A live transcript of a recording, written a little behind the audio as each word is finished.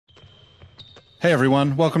Hey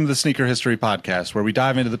everyone, welcome to the Sneaker History Podcast, where we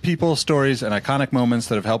dive into the people, stories, and iconic moments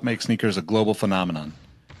that have helped make sneakers a global phenomenon.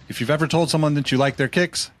 If you've ever told someone that you like their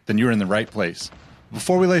kicks, then you're in the right place.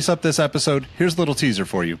 Before we lace up this episode, here's a little teaser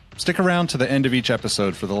for you. Stick around to the end of each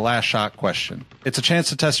episode for the last shot question. It's a chance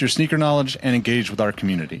to test your sneaker knowledge and engage with our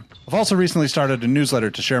community. I've also recently started a newsletter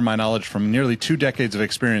to share my knowledge from nearly 2 decades of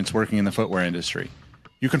experience working in the footwear industry.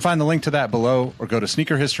 You can find the link to that below or go to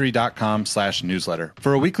sneakerhistory.com/newsletter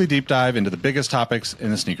for a weekly deep dive into the biggest topics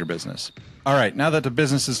in the sneaker business. All right, now that the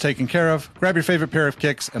business is taken care of, grab your favorite pair of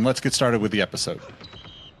kicks and let's get started with the episode.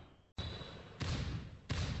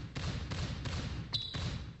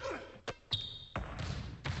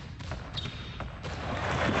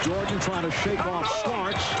 Jordan trying to shake off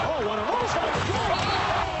Starks. Oh, what a move by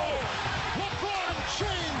Jordan! LeBron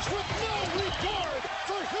James with no regard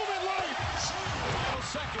for human life. 12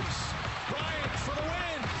 seconds. Bryant for the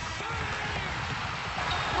win.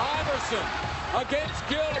 Iverson against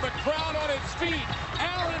Gill. The crowd on its feet.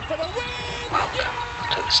 Allen for the win. Welcome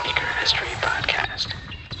to the Sneaker History Podcast.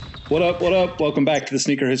 What up, what up? Welcome back to the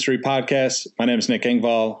Sneaker History Podcast. My name is Nick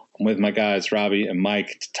Engvall. I'm with my guys, Robbie and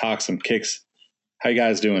Mike, to talk some kicks. How you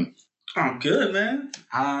guys doing? I'm good, man.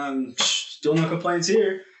 Still no complaints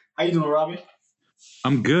here. How you doing, Robbie?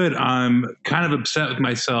 I'm good. I'm kind of upset with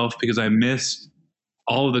myself because I missed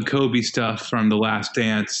all of the Kobe stuff from The Last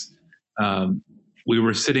Dance. We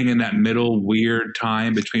were sitting in that middle weird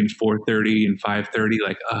time between 4:30 and 5:30.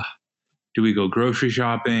 Like, do we go grocery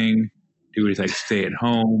shopping? Do we stay at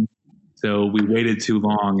home? So we waited too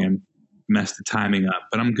long and messed the timing up.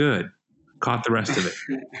 But I'm good. Caught the rest of it.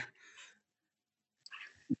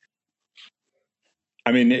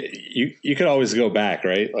 I mean, you could always go back,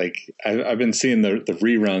 right? Like I've been seeing the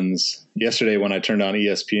reruns. Yesterday when I turned on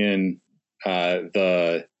ESPN,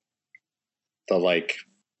 the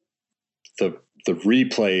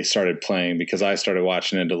replay started playing because I started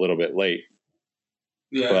watching it a little bit late.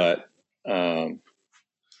 Yeah. But I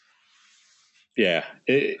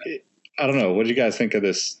don't know. What do you guys think of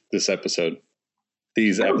this episode?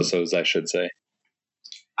 These episodes, I should say.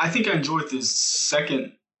 I think I enjoyed this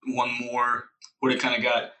second one more, where it kind of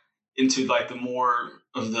got into like the more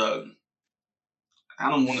of the, I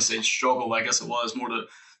don't want to say struggle, but I guess it was more the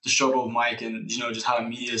struggle of Mike and, just how the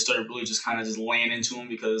media started really just kind of just laying into him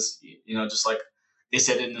because, just like they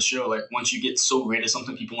said it in the show, like once you get so great at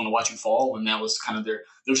something, people want to watch you fall. And that was kind of they're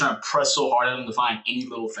trying to press so hard at him to find any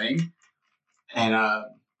little thing. And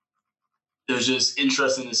it was just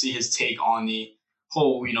interesting to see his take on the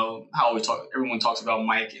whole, how everyone talks about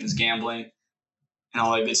Mike and his gambling and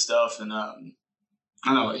all that good stuff. And I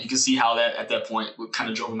don't know, you can see how that at that point would kind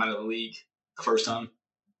of drove him out of the league the first time.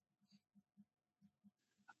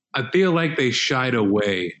 I feel like they shied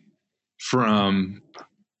away from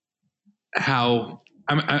how,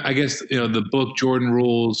 I guess, the book Jordan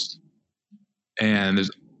Rules, and there's,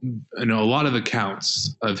 a lot of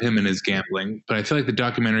accounts of him and his gambling, but I feel like the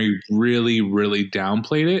documentary really, really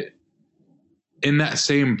downplayed it. In that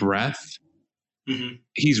same breath,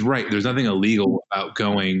 he's right. There's nothing illegal about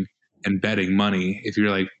going and betting money. If you're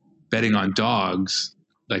like betting on dogs,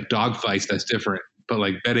 like dog fights, that's different. But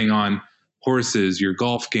like betting on horses, your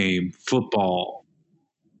golf game, football,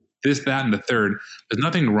 this, that, and the third, there's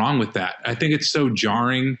nothing wrong with that. I think it's so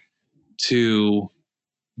jarring to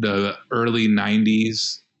the early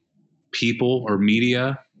 90s people or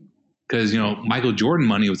media because, Michael Jordan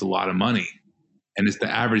money was a lot of money. And it's the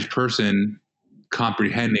average person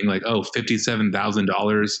comprehending like,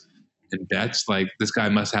 $57,000 in bets, like this guy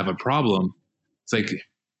must have a problem. It's like,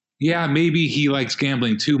 yeah, maybe he likes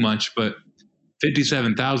gambling too much, but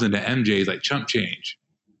 57,000 to MJ is like chump change.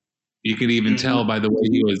 You can even tell by the way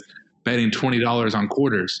he was betting $20 on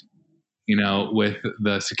quarters, with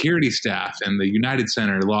the security staff and the United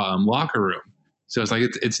Center locker room. So it's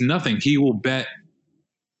like it's nothing. He will bet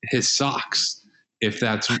his socks if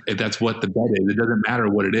that's what the bet is. It doesn't matter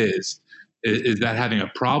what it is. Is that having a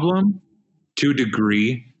problem? To a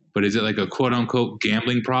degree. But is it like a quote unquote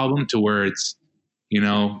gambling problem to where it's,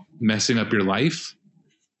 messing up your life?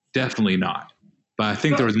 Definitely not. But I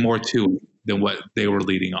think there was more to it than what they were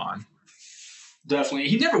leading on. Definitely.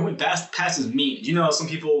 He never went past his means. Some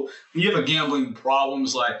people, when you have a gambling problem,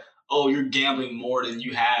 it's like, oh, you're gambling more than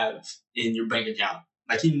you have in your bank account.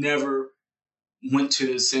 Like he never went to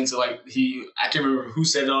the sense of like I can't remember who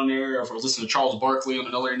said it on there, or if I was listening to Charles Barkley on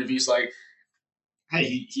another interview. It's like, hey,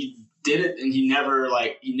 he did it, and he never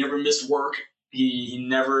missed work. He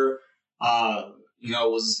never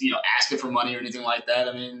was asking for money or anything like that.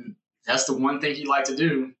 I mean, that's the one thing he liked to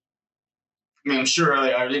do. I mean, I'm sure.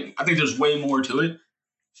 I think there's way more to it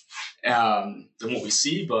than what we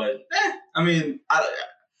see, but I mean,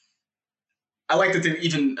 I like that they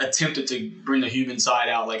even attempted to bring the human side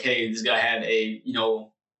out. Like, hey, this guy had a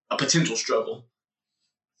potential struggle.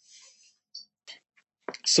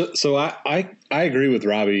 So I agree with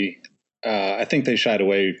Robbie. I think they shied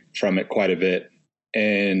away from it quite a bit,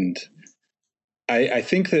 and I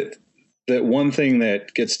think that one thing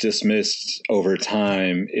that gets dismissed over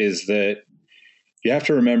time is that you have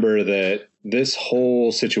to remember that this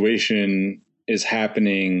whole situation is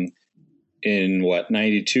happening in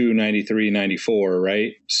 92, 93, 94,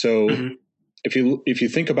 right? So if you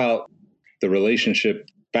think about the relationship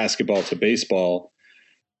basketball to baseball,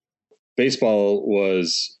 baseball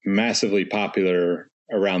was massively popular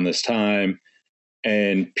around this time,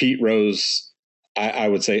 and Pete Rose, I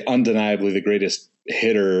would say undeniably the greatest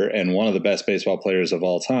hitter and one of the best baseball players of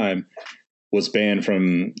all time, was banned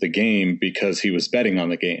from the game because he was betting on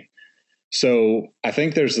the game. So I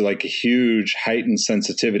think there's like a huge heightened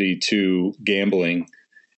sensitivity to gambling.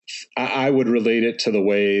 I would relate it to the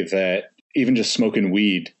way that even just smoking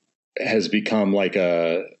weed has become like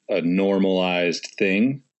a normalized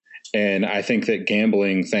thing. And I think that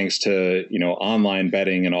gambling, thanks to, online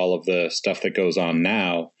betting and all of the stuff that goes on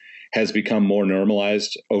now, has become more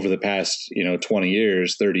normalized over the past, 20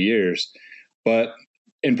 years, 30 years. But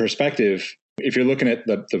in perspective, if you're looking at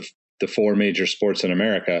the four major sports in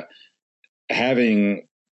America, having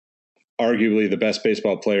arguably the best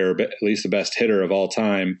baseball player, but at least the best hitter of all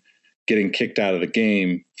time, getting kicked out of the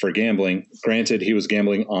game for gambling. Granted, he was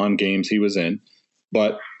gambling on games he was in,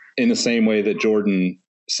 but in the same way that Jordan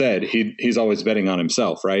said, he's always betting on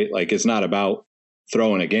himself, right? Like, it's not about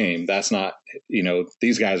throwing a game. That's not,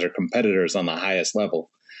 these guys are competitors on the highest level.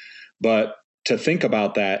 But to think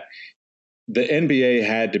about that, the NBA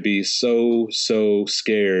had to be so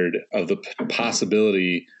scared of the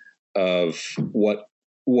possibility of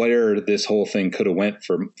where this whole thing could have went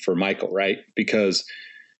for Michael, right? Because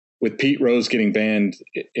with Pete Rose getting banned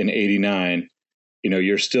in '89,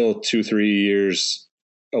 you're still 2-3 years.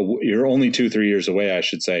 You're only 2-3 years away, I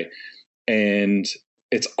should say, and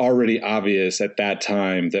it's already obvious at that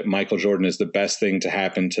time that Michael Jordan is the best thing to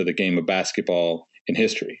happen to the game of basketball in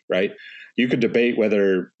history, right? You could debate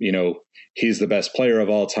whether, he's the best player of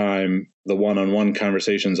all time, the one-on-one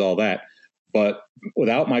conversations, all that. But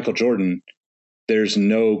without Michael Jordan, there's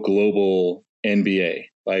no global NBA.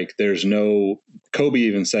 Like, there's no, Kobe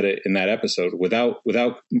even said it in that episode, without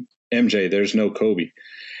MJ, there's no Kobe.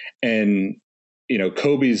 And,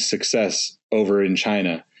 Kobe's success over in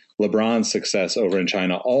China, LeBron's success over in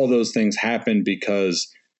China, all those things happened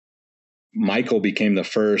because Michael became the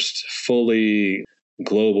first fully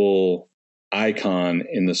global icon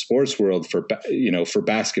in the sports world for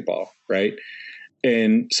basketball, right?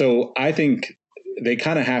 And so I think they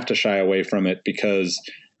kind of have to shy away from it because,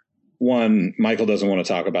 one, Michael doesn't want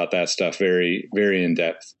to talk about that stuff very, very in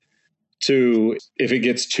depth. Two, if it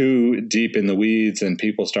gets too deep in the weeds and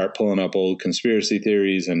people start pulling up old conspiracy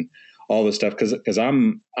theories and all this stuff, because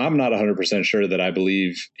I'm not 100% sure that I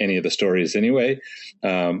believe any of the stories anyway.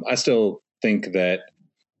 I still think that,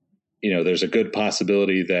 there's a good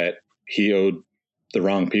possibility that he owed the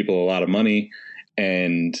wrong people a lot of money,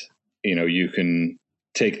 and, you can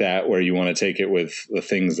take that where you want to take it with the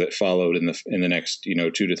things that followed in the next,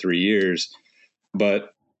 2 to 3 years. But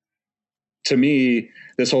to me,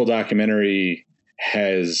 this whole documentary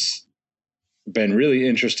has been really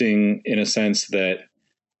interesting in a sense that,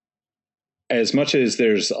 as much as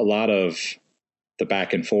there's a lot of the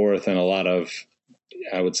back and forth and a lot of,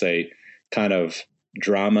 I would say, kind of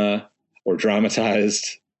drama or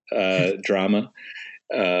dramatized drama,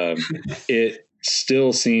 it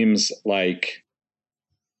still seems like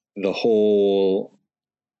the whole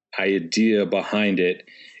idea behind it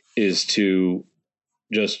is to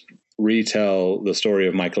just retell the story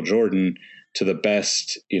of Michael Jordan to the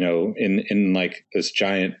best, in like this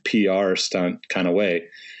giant PR stunt kind of way.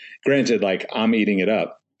 Granted, like, I'm eating it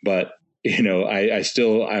up, but,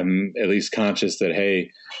 I'm at least conscious that,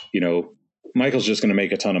 hey, Michael's just going to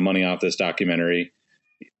make a ton of money off this documentary.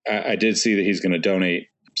 I did see that he's going to donate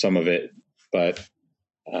some of it, but,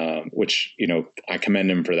 which, I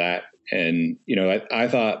commend him for that. And, I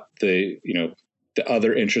thought the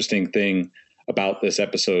other interesting thing about this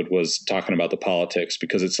episode was talking about the politics,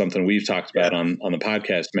 because it's something we've talked about on the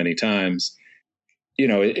podcast many times.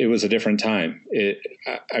 It was a different time.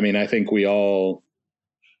 I think we all,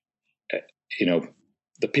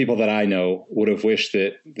 the people that I know would have wished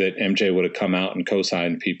that MJ would have come out and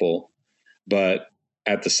co-signed people. But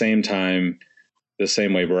at the same time, the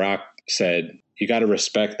same way Barack said, you got to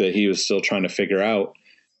respect that he was still trying to figure out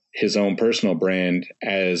his own personal brand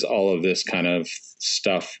as all of this kind of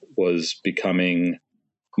stuff was becoming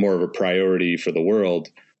more of a priority for the world.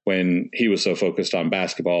 when he was so focused on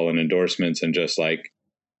basketball and endorsements and just like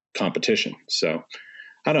competition. So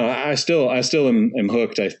I don't know. I still am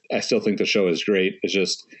hooked. I still think the show is great. It's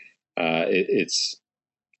just, it's,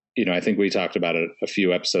 I think we talked about it a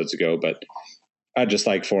few episodes ago, but I'd just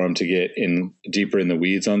like for him to get in deeper in the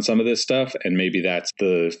weeds on some of this stuff. And maybe that's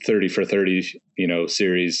the 30 for 30,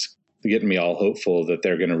 series getting me all hopeful that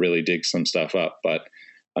they're going to really dig some stuff up, but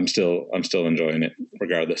I'm still enjoying it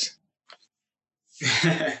regardless.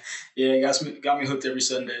 Yeah, it got me hooked every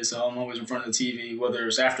Sunday, so I'm always in front of the TV, whether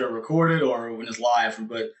it's after I recorded or when it's live.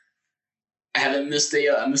 But I haven't missed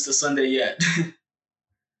a Sunday yet.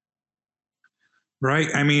 Right.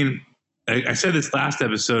 I mean, I said this last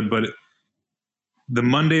episode, but the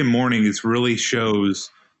Monday morning is really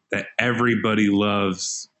shows that everybody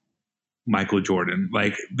loves Michael Jordan.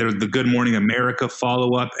 Like there's the Good Morning America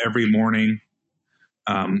follow up every morning.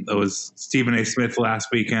 It was Stephen A. Smith last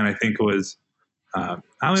weekend. I think it was. I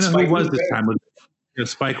don't know who it was this time. Was it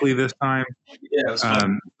Spike Lee this time? Yeah.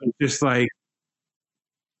 Just like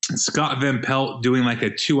Scott Van Pelt doing like a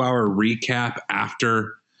 2-hour recap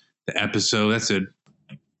after the episode. That's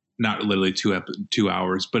not literally 2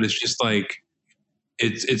 hours, but it's just like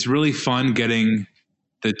it's really fun getting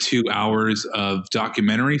the 2 hours of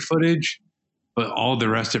documentary footage, but all the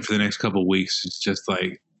rest of it for the next couple of weeks is just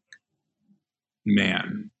like,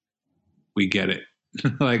 man, we get it.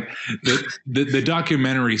 Like the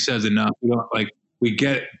documentary says enough. We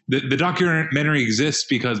get the documentary exists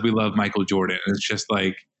because we love Michael Jordan. It's just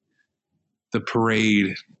like the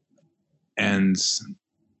parade ends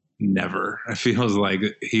never. It feels like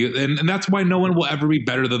and that's why no one will ever be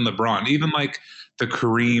better than LeBron. Even like the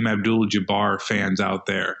Kareem Abdul-Jabbar fans out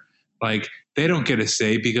there, like they don't get a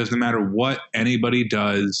say because no matter what anybody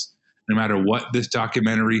does, no matter what this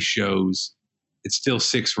documentary shows, it's still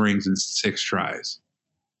 6 rings and 6 tries,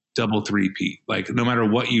 double three-peat. Like no matter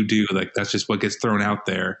what you do, like that's just what gets thrown out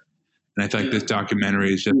there. And I feel like this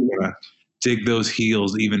documentary is just gonna dig those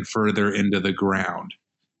heels even further into the ground.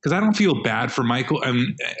 Because I don't feel bad for Michael.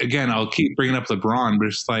 And again, I'll keep bringing up LeBron, but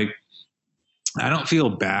it's like I don't feel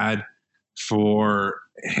bad for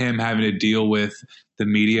him having to deal with the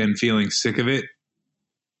media and feeling sick of it.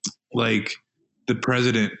 Like the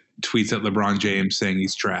president tweets at LeBron James saying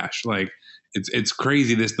he's trash. Like it's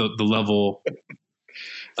crazy the level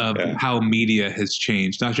of how media has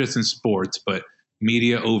changed, not just in sports, but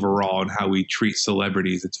media overall and how we treat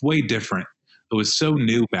celebrities. It's way different. It was so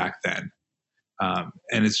new back then.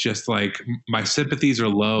 And it's just like my sympathies are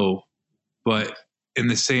low, but in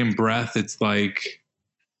the same breath, it's like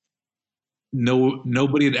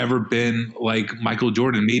nobody had ever been like Michael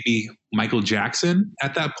Jordan. Maybe Michael Jackson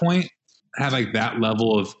at that point had like that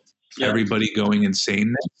level of everybody going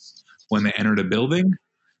insaneness when they entered a building.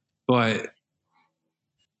 But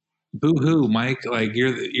boo-hoo, Mike, like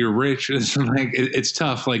you're rich. It's like it's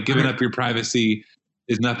tough. Like giving up your privacy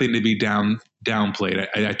is nothing to be downplayed.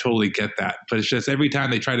 I totally get that. But it's just every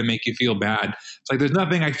time they try to make you feel bad, it's like there's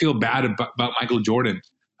nothing I feel bad about Michael Jordan.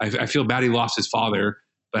 I feel bad he lost his father.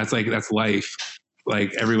 But that's life.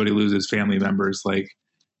 Like everybody loses family members. Like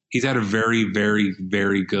he's had a very, very,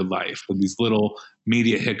 very good life. But these little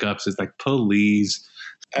media hiccups is like, please.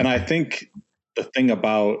 And I think the thing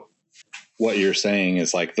about what you're saying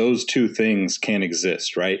is like those two things can't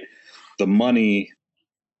exist, right? The money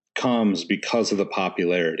comes because of the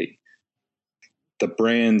popularity. The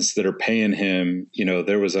brands that are paying him,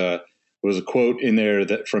 there was a quote in there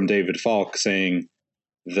that from David Falk saying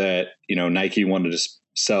that, Nike wanted to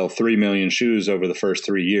sell 3 million shoes over the first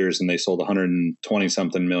 3 years and they sold 120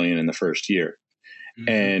 something million in the first year. Mm-hmm.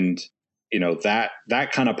 And,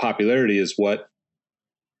 that kind of popularity is what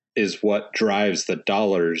drives the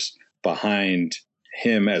dollars behind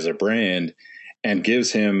him as a brand and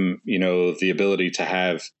gives him, the ability to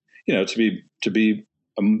have, to be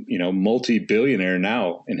multi-billionaire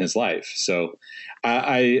now in his life. So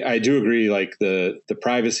I do agree. Like the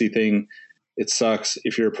privacy thing, it sucks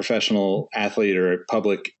if you're a professional athlete or a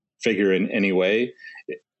public figure in any way.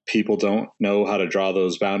 People don't know how to draw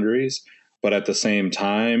those boundaries, but at the same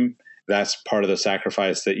time, that's part of the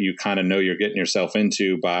sacrifice that you kind of know you're getting yourself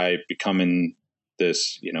into by becoming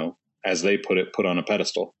this, as they put it, put on a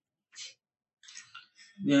pedestal.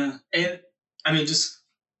 Yeah. And I mean, just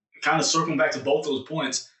kind of circling back to both those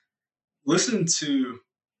points, listening to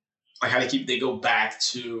like how they go back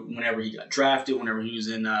to whenever he got drafted, whenever he was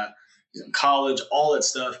in college, all that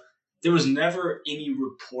stuff. There was never any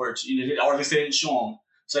reports, or at least they didn't show him.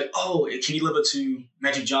 It's like, oh, can you live up to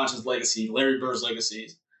Magic Johnson's legacy, Larry Bird's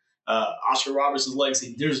legacies, Oscar Robertson's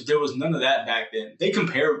legacy? There was none of that back then. They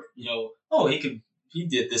compared, he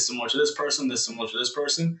did this similar to this person, this similar to this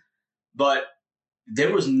person, but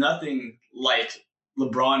there was nothing like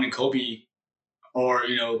LeBron and Kobe or,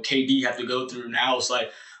 KD have to go through now. It's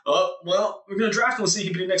like, oh, well, we're going to draft him and see if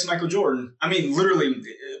he can be the next Michael Jordan. I mean, literally,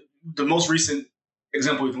 the most recent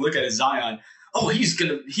example we can look at is Zion. Oh,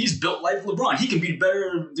 he's built like LeBron. He can be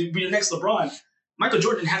the next LeBron. Michael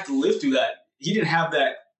Jordan didn't have to live through that. He didn't have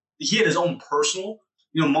that. He had his own personal,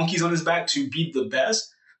 monkeys on his back to be the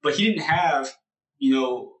best, but he didn't have,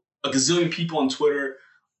 a gazillion people on Twitter,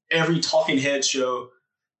 every talking head show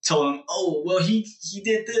telling him, oh, well, he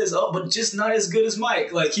did this, but just not as good as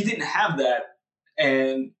Mike. Like, he didn't have that.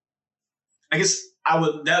 And I guess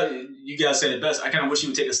you guys said it best. I kind of wish he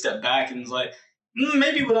would take a step back and was like,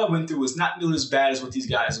 maybe what I went through was not nearly as bad as what these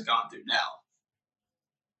guys have gone through now.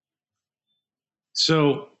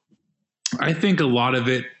 So I think a lot of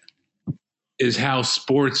it is how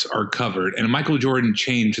sports are covered. And Michael Jordan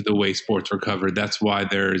changed the way sports were covered. That's why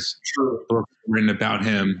there's books written about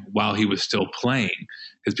him while he was still playing,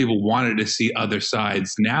 because people wanted to see other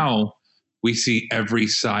sides. Now we see every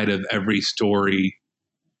side of every story,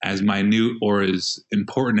 as minute or as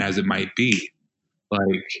important as it might be.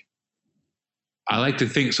 Like, I like to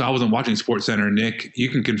think, so I wasn't watching SportsCenter. Nick, you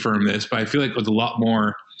can confirm this, but I feel like it was a lot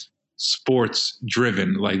more sports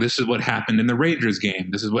driven. Like, this is what happened in the Rangers game.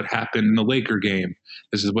 This is what happened in the Laker game.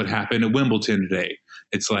 This is what happened at Wimbledon today.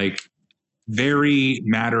 It's like very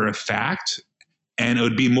matter of fact. And it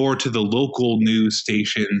would be more to the local news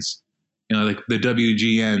stations, like the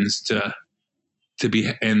WGNs to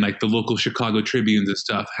be, and like the local Chicago Tribunes and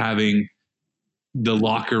stuff, having the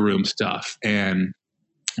locker room stuff and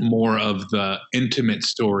more of the intimate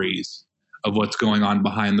stories of what's going on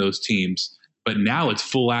behind those teams. But now it's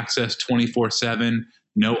full access 24/7,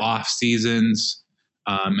 no off seasons,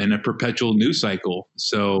 and a perpetual news cycle.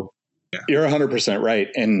 So You're 100% right.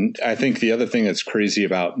 And I think the other thing that's crazy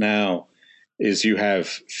about now is you have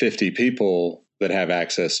 50 people that have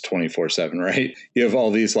access 24/7, right? You have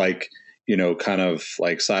all these kind of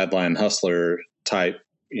like sideline hustler type,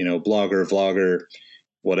 blogger, vlogger,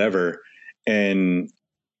 whatever. And,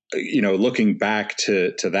 looking back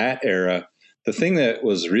to that era, the thing that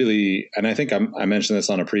was really, and I think I mentioned this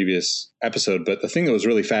on a previous episode, but the thing that was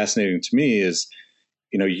really fascinating to me is,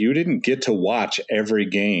 you didn't get to watch every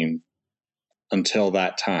game until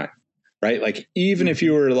that time, right? Like, even if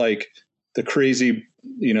you were like the crazy,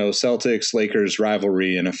 Celtics Lakers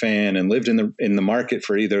rivalry and a fan and lived in the market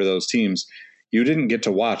for either of those teams, you didn't get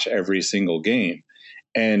to watch every single game.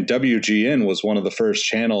 And WGN was one of the first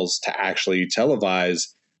channels to actually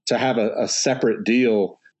televise, to have a separate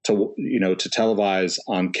deal to televise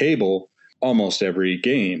on cable almost every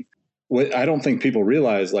game. What I don't think people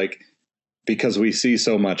realize, because we see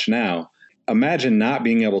so much now, imagine not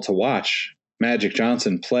being able to watch Magic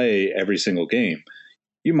Johnson play every single game.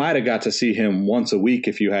 You might have got to see him once a week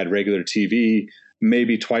if you had regular TV,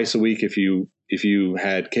 maybe twice a week if you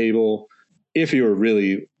had cable. If you were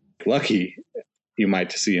really lucky, you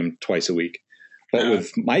might see him twice a week. But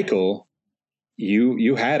with Michael,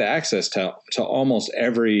 you had access to almost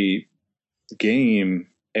every game,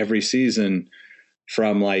 every season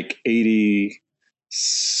from like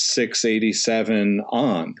 86, 87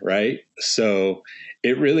 on, right? So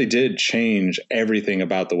it really did change everything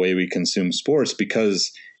about the way we consume sports,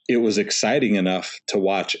 because it was exciting enough to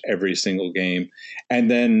watch every single game. And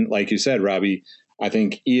then, like you said, Robbie, I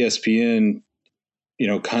think ESPN,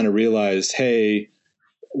 kind of realized, hey,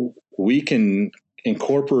 we can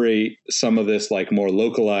incorporate some of this like more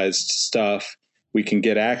localized stuff. We can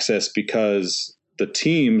get access because the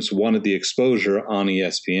teams wanted the exposure on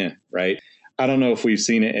ESPN, right? I don't know if we've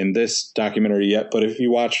seen it in this documentary yet, but if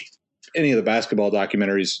you watch any of the basketball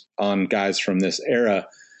documentaries on guys from this era,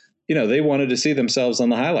 they wanted to see themselves on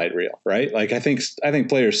the highlight reel, right? Like, I think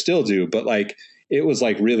players still do, but like, it was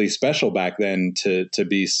like really special back then to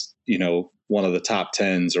be, one of the top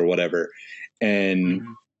 10s or whatever. And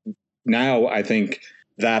now I think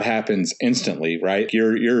that happens instantly, right?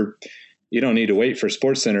 You don't need to wait for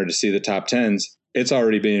SportsCenter to see the top 10s. It's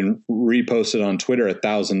already been reposted on Twitter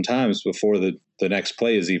 1,000 times before the next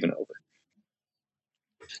play is even over.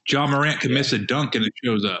 John Morant could miss a dunk and it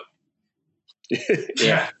shows up.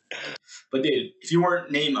 Yeah. But dude, if you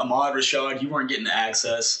weren't named Ahmad Rashad, you weren't getting the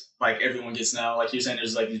access like everyone gets now. Like you're saying,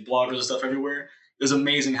 there's like these bloggers and stuff everywhere. It was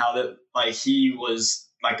amazing how that, like, he was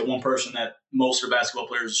like the one person that most of the basketball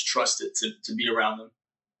players trusted to be around them.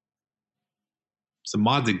 So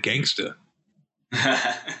Ahmad's a gangster.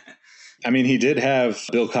 I mean, he did have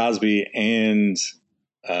Bill Cosby and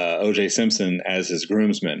O.J. Simpson as his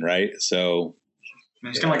groomsmen, right? So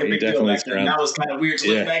it's kind of like a big deal back then. That was kind of weird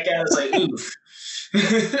to look back at. It's like, oof.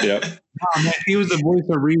 Yep. Oh, man, he was the voice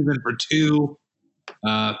of reason for two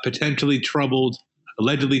potentially troubled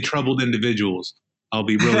allegedly troubled individuals. I'll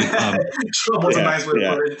be really Trouble's a nice way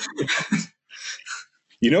to put it.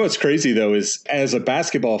 You know what's crazy though is as a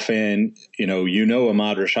basketball fan,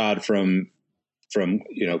 Ahmad Rashad from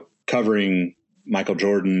covering Michael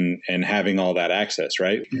Jordan and having all that access,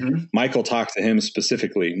 right? Mm-hmm. Michael talked to him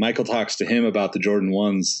specifically. Michael talks to him about the Jordan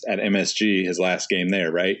 1s at MSG, his last game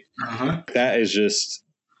there, right? Uh-huh. That is just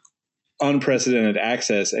unprecedented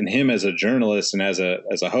access, and him as a journalist and as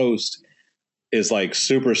a host is like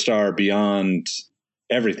superstar beyond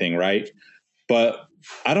everything, right? But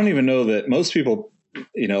I don't even know that most people,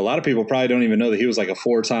 a lot of people probably don't even know that he was like a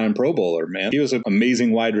 4-time Pro Bowler, man. He was an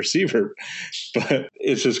amazing wide receiver, but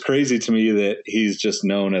it's just crazy to me that he's just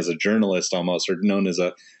known as a journalist almost, or known as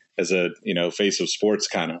a face of sports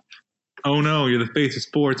kind of. Oh no, you're the face of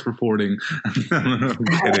sports reporting. I'm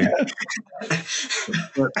kidding.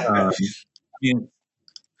 But,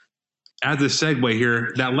 as a segue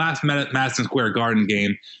here, that last Madison Square Garden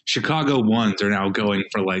game, Chicago ones are now going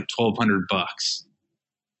for like $1,200 plus.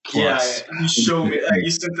 Yeah, you showed me.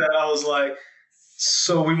 You said that. I was like,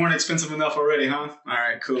 so we weren't expensive enough already, huh? All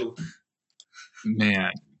right, cool.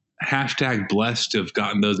 Man, hashtag blessed to have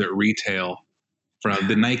gotten those at retail from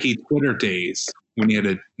the Nike Twitter days when they had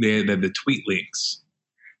the tweet links.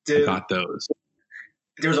 Dude, I got those.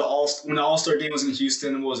 There was when the All-Star game was in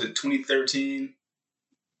Houston. What was it, 2013?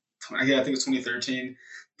 Yeah, I think it was 2013.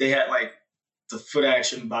 They had like the Foot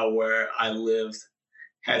Action by where I lived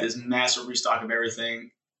had this massive restock of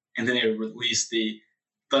everything, and then they released the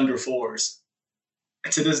Thunder 4s.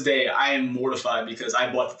 And to this day, I am mortified because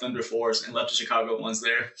I bought the Thunder 4s and left the Chicago ones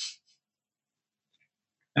there.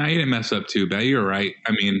 Nah, you didn't mess up too bad. You're right.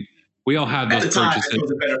 I mean, we all have those At the time, purchases. it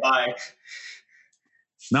was a better buy.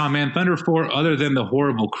 Nah, man, Thunder 4, other than the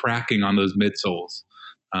horrible cracking on those midsoles.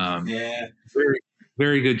 Yeah. Very,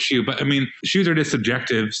 very good shoe. But, I mean, shoes are just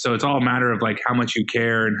subjective, so it's all a matter of, like, how much you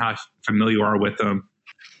care and how familiar you are with them,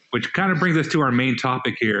 which kind of brings us to our main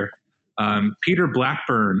topic here. Peter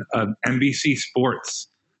Blackburn of NBC Sports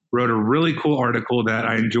wrote a really cool article that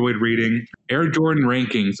I enjoyed reading. Air Jordan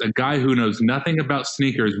Rankings, a guy who knows nothing about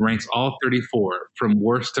sneakers ranks all 34 from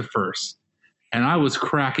worst to first. And I was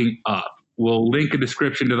cracking up. We'll link a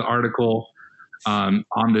description to the article on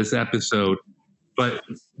this episode. But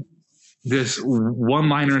this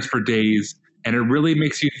one-liners for days, and it really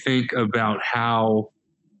makes you think about how,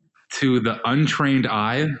 to the untrained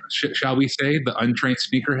eye, shall we say, the untrained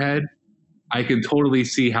sneakerhead, I can totally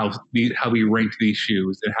see how we rank these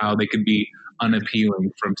shoes and how they can be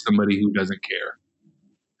unappealing from somebody who doesn't care.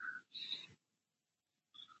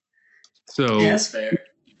 So, Yeah, that's fair.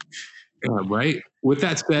 Right. With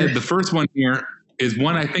that said, the first one here is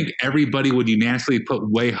one I think everybody would unanimously put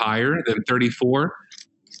way higher than 34.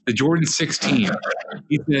 The Jordan 16.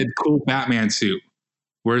 He said, "Cool Batman suit.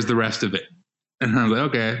 Where's the rest of it?" And I was like,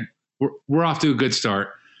 okay, we're off to a good start.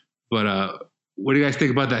 But what do you guys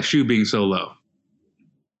think about that shoe being so low?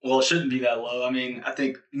 Well, it shouldn't be that low. I mean, I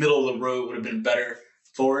think middle of the road would have been better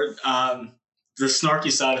for it. The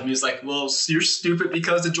snarky side of me is like, well, you're stupid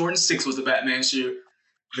because the Jordan 6 was the Batman shoe.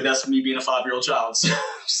 But that's me being a 5-year-old child. So.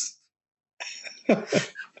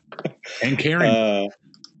 And caring.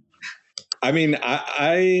 I mean,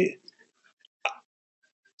 I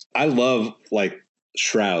love like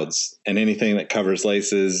shrouds and anything that covers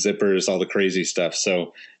laces, zippers, all the crazy stuff.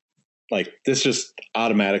 So like this just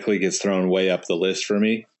automatically gets thrown way up the list for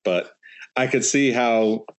me, but I could see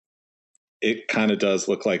how it kind of does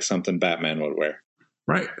look like something Batman would wear.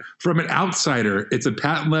 Right. From an outsider, it's a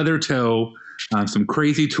patent leather toe, some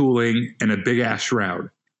crazy tooling, and a big ass shroud.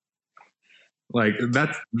 Like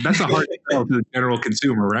that's a hard sell to the general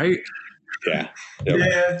consumer, right? Yeah. Yep.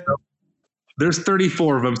 Yeah. So, there's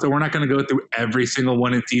 34 of them, so we're not going to go through every single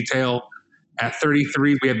one in detail. At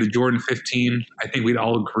 33, we have the Jordan 15. I think we'd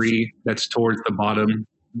all agree that's towards the bottom.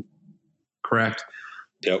 Correct?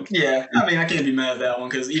 Yep. Yeah. I mean, I can't be mad at that one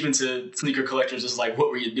because even to sneaker collectors, it's like, what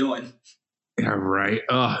were you doing? Yeah, right.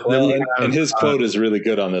 Well, and his quote is really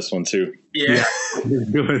good on this one, too. Yeah.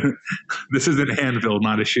 This is an anvil,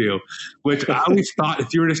 not a shoe. Which I always thought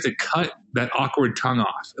if you were just to cut that awkward tongue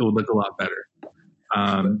off, it would look a lot better.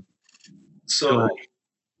 So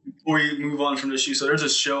before you move on from the shoe, so there's a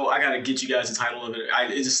show, I got to get you guys the title of it.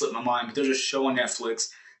 It just slipped my mind, but there's a show on Netflix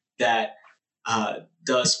that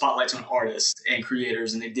does spotlights on artists and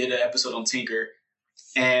creators, and they did an episode on Tinker,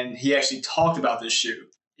 and he actually talked about this shoe.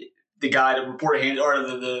 The guy, the reporter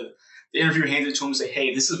the interviewer handed it to him and said,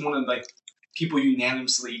 hey, this is one of like people you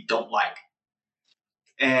unanimously don't like.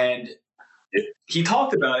 And he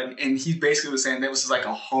talked about it, and he basically was saying that was like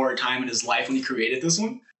a hard time in his life when he created this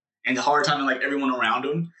one. and the hard time to like everyone around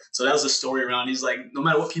him. So that was the story around. He's like, no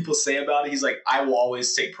matter what people say about it, he's like, I will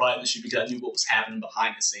always take pride in the shoe because I knew what was happening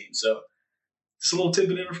behind the scenes. So just a little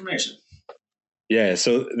tidbit of information. Yeah,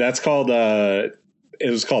 so that's called it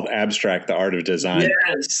was called Abstract: The Art of Design.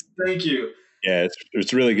 Yes, thank you. Yeah,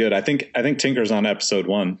 it's really good. I think Tinker's on episode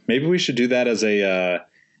 1. Maybe we should do that as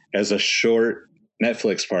a short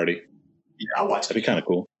Netflix party. Yeah, I'll watch it. That'd be kind of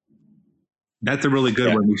cool. That's a really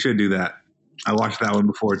good one. We should do that. I watched that one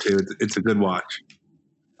before too. It's a good watch.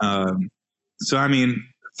 So I mean,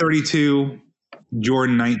 32,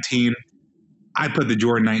 Jordan 19. I put the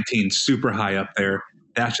Jordan 19 super high up there.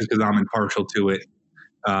 That's just because I'm impartial to it.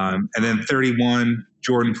 And then 31,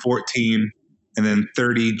 Jordan 14, and then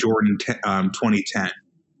 30, Jordan 2010.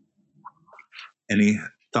 Any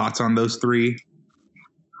thoughts on those three?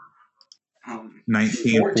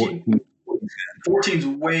 19, 14. 14's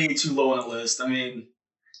way too low on the list. I mean,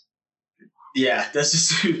 yeah, that's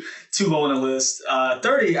just too low on the list.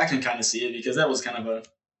 30, I can kind of see it because that was kind of a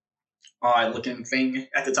odd looking thing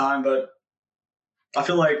at the time. But I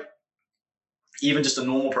feel like even just a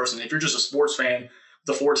normal person, if you're just a sports fan,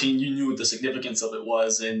 the 14, you knew what the significance of it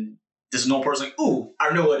was. And this normal person, like, ooh,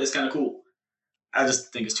 I know it. It's kind of cool. I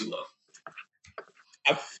just think it's too low.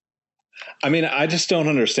 I mean, I just don't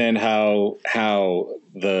understand how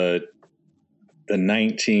the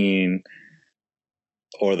 19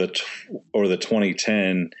 or the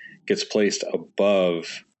 2010 gets placed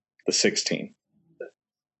above the 16.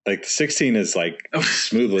 Like the 16 is like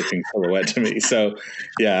smooth looking silhouette to me. So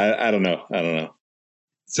yeah, I don't know.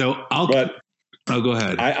 So go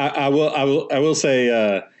ahead. I will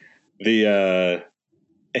say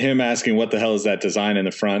him asking what the hell is that design in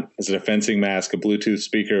the front? Is it a fencing mask, a Bluetooth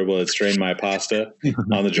speaker? Will it strain my pasta?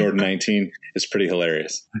 On the Jordan 19 is pretty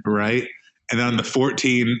hilarious. Right. And then on the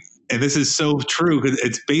 14, and this is so true because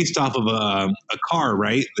it's based off of a car,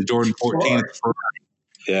 right? The Jordan 14 Ferrari.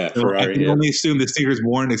 Yeah, So Ferrari. I can only assume the sneaker is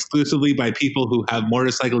worn exclusively by people who have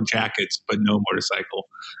motorcycle jackets, but no motorcycle.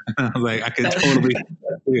 I was like, I can totally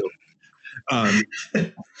feel. I'm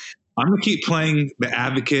going to keep playing the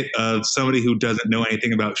advocate of somebody who doesn't know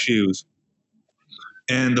anything about shoes.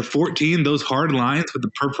 And the 14, those hard lines with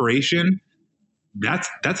the perforation, that's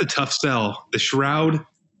a tough sell. The shroud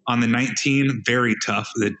on the 19, very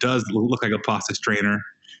tough. It does look like a pasta strainer.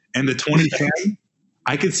 And the 2010,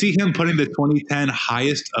 I could see him putting the 2010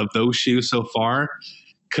 highest of those shoes so far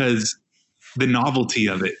because the novelty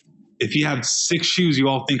of it. If you have 6 shoes you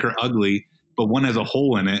all think are ugly, but one has a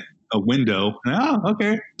hole in it, a window. Oh,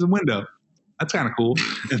 okay, it's a window. That's kind of cool.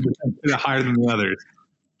 It's higher than the others.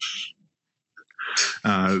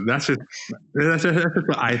 That's just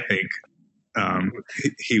what I think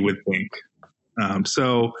he would think.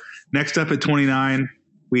 So next up at 29,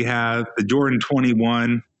 we have the Jordan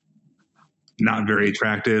 21. Not very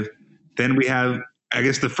attractive. Then we have, I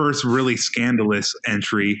guess, the first really scandalous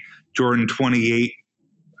entry, Jordan 28.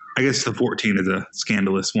 I guess the 14 is a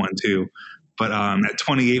scandalous one too. But at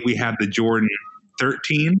 28, we have the Jordan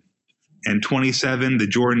 13, and 27, the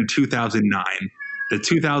Jordan 2009. The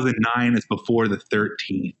 2009 is before the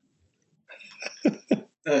 13. I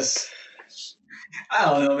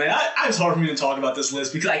don't know, man. It's hard for me to talk about this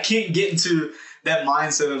list because I can't get into that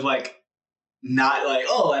mindset of like, not like,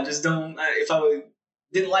 oh, I just don't. If I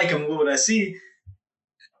didn't like him, what would I see?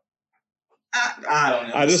 I don't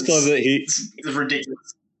know. I just love that it's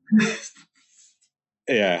ridiculous.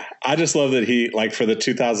 Yeah, I just love that he, like, for the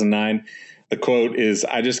 2009, the quote is,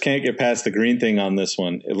 "I just can't get past the green thing on this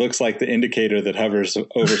one. It looks like the indicator that hovers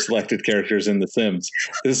over selected characters in The Sims.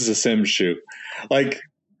 This is a Sims shoe." Like,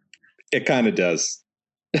 it kind of does.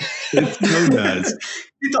 It so does.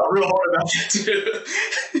 You thought real hard about it too.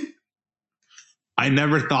 I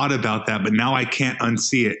never thought about that, but now I can't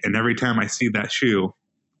unsee it. And every time I see that shoe,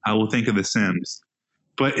 I will think of The Sims.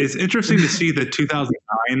 But it's interesting to see the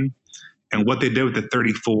 2009 and what they did with the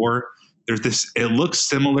 34. There's this, it looks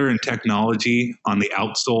similar in technology on the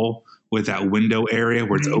outsole with that window area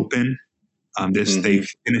where it's open. They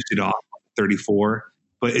finished it off on 34.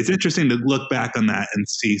 But it's interesting to look back on that and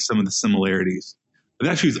see some of the similarities. But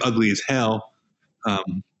that shoe's ugly as hell.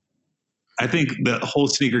 I think the whole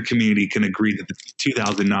sneaker community can agree that the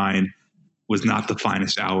 2009 was not the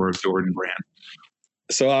finest hour of Jordan Brand.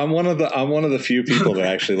 So I'm one of the few people that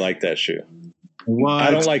actually like that shoe. What? I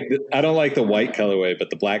don't like the white colorway, but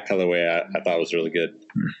the black colorway I thought was really good.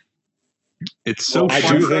 It's so. I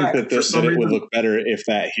do think that it would look better if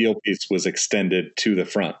that heel piece was extended to the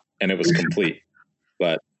front and it was complete.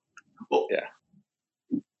 But yeah.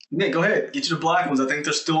 Nick, go ahead. Get you the black ones. I think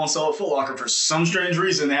they're still on sale at Foot Locker for some strange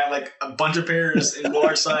reason. They have like a bunch of pairs in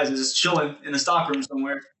large sizes just chilling in the stockroom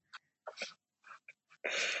somewhere.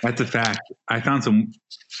 That's a fact. I found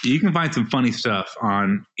you can find some funny stuff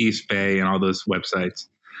on East Bay and all those websites.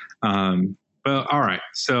 But all right.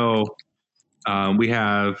 So we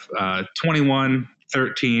have 21,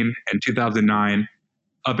 13, and 2009.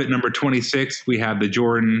 Up at number 26, we have the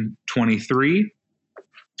Jordan 23.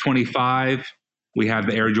 25, we have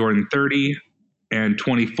the Air Jordan 30. And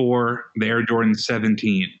 24, the Air Jordan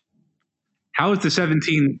 17. How is the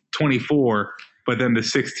 17 24, but then the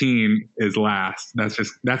 16 is last?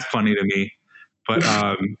 That's funny to me. But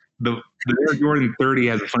the Air Jordan 30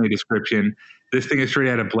 has a funny description. This thing is straight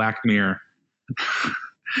out of Black Mirror.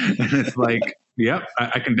 And it's like, yep,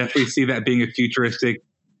 I can definitely see that being a futuristic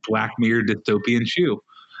Black Mirror dystopian shoe.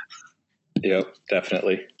 Yep,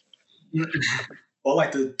 definitely. Well,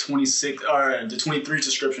 like the 26 or the 23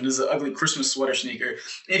 description is an ugly Christmas sweater sneaker.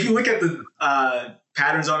 And if you look at the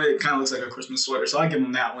patterns on it, it kind of looks like a Christmas sweater. So I give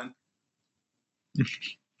him that one.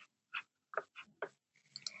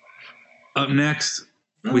 Up next,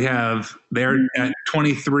 we have there at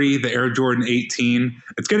 23, the Air Jordan 18.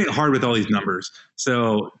 It's getting hard with all these numbers.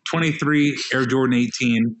 So 23, Air Jordan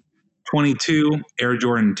 18, 22, Air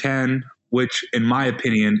Jordan 10, which in my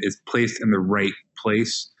opinion is placed in the right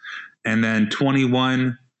place. And then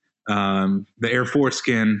 21, the Air Force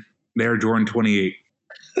Skin, the Air Jordan 28.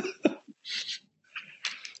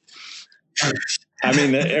 I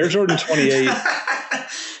mean, the Air Jordan 28.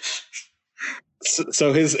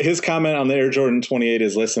 So his comment on the Air Jordan 28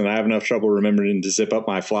 is, listen, I have enough trouble remembering to zip up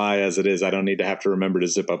my fly as it is. I don't need to have to remember to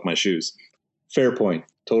zip up my shoes. Fair point.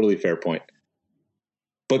 Totally fair point.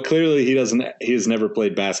 But clearly he has never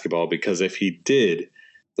played basketball, because if he did,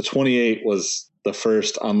 the 28 was the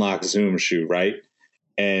first unlock Zoom shoe, right?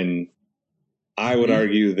 And I would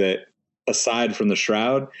argue that aside from the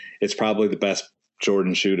Shroud, it's probably the best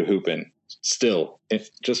Jordan shoe to hoop in. Still,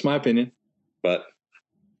 just my opinion, but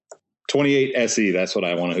 28 SE, that's what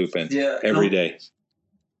I want to hoop in every day.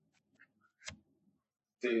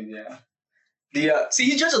 Dude, yeah. See,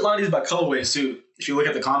 he judged a lot of these by colorways too. If you look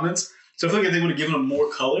at the comments, so I feel like if they would have given him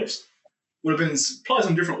more colors, would have been probably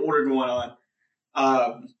some different order going on.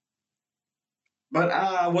 But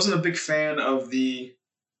I wasn't a big fan of the.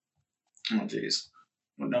 Oh, jeez.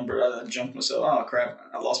 What number? I jumped myself. Oh, crap.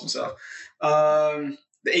 I lost myself. The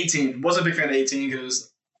 18. Wasn't a big fan of 18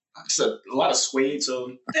 because it's a lot of suede,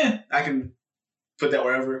 so I can put that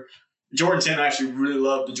wherever. Jordan 10, I actually really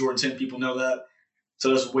love the Jordan 10. People know that. So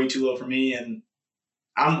that's way too low for me. And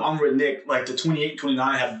I'm with Nick. Like the 28,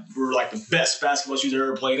 29 were like the best basketball shoes I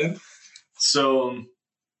ever played in. So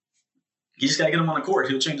you just got to get him on the court.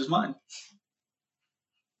 He'll change his mind.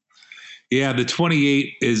 Yeah, the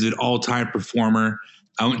 28 is an all-time performer.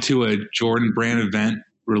 I went to a Jordan brand event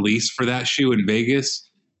release for that shoe in Vegas,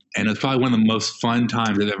 and it was probably one of the most fun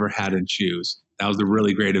times I've ever had in shoes. That was a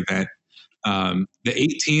really great event. The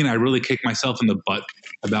 18, I really kicked myself in the butt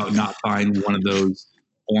about not buying one of those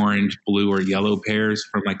orange, blue, or yellow pairs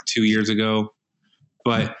from like 2 years ago.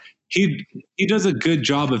 But he does a good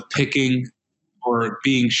job of picking or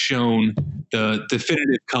being shown the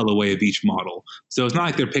definitive colorway of each model. So it's not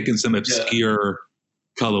like they're picking some obscure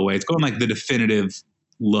colorway. It's going like the definitive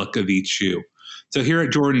look of each shoe. So here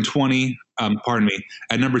at Jordan 20,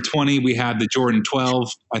 at number 20, we have the Jordan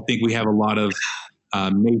 12. I think we have a lot of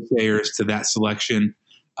naysayers to that selection.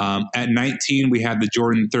 At 19, we have the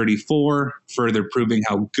Jordan 34, further proving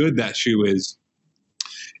how good that shoe is.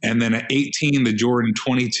 And then at 18, the Jordan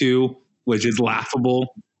 22, which is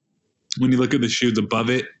laughable when you look at the shoes above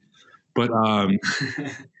it. But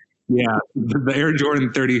yeah, the Air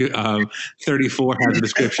Jordan 34 has a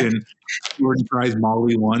description. Jordan tries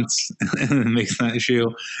Molly once and makes that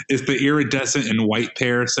shoe. It's the iridescent and white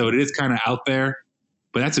pair, so it is kind of out there.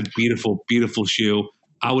 But that's a beautiful, beautiful shoe.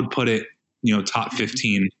 I would put it, top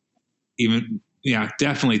 15.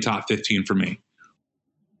 Definitely top 15 for me.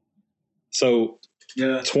 So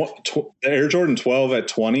the Air Jordan 12 at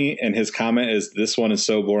 20, and his comment is, this one is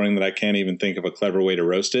so boring that I can't even think of a clever way to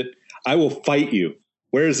roast it. I will fight you.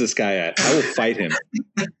 Where is this guy at? I will fight him.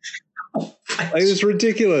 Like, it's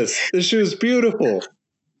ridiculous. This shoe is beautiful.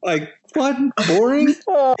 Like, what? Boring?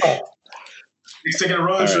 Oh. He's taking a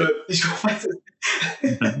road trip.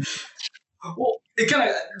 Well,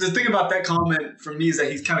 the thing about that comment for me is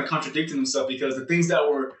that he's kind of contradicting himself, because the things that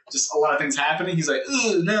were just a lot of things happening, he's like,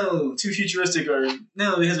 "Ooh, no, too futuristic," or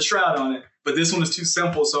 "No, it has a shroud on it." But this one is too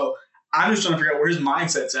simple. So I'm just trying to figure out where his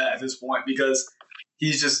mindset's at this point, because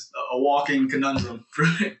he's just a walking conundrum.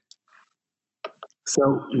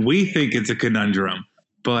 So we think it's a conundrum,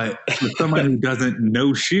 but for someone who doesn't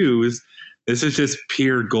know shoes, this is just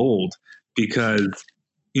pure gold, because,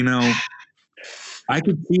 I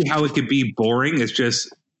could see how it could be boring. It's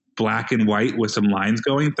just black and white with some lines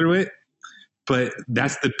going through it. But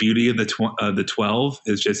that's the beauty of the 12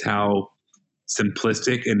 is just how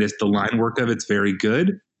simplistic and just the line work of it's very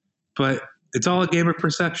good. But it's all a game of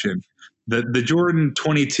perception. The Jordan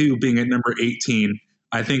 22 being at number 18,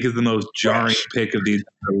 I think is the most jarring pick of the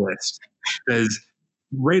entire list. Because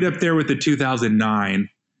right up there with the 2009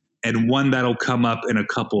 and one that'll come up in a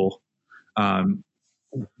couple.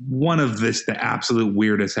 One of the absolute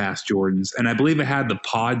weirdest ass Jordans. And I believe it had the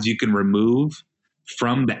pods you can remove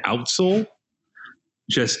from the outsole.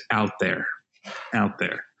 Just out there.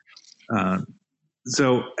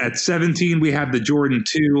 So at 17, we have the Jordan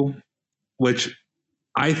 2, which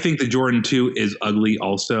I think the Jordan 2 is ugly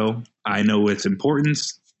also. I know its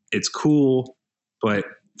importance. It's cool. But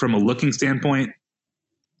from a looking standpoint,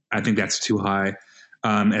 I think that's too high.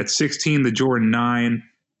 At 16, the Jordan 9.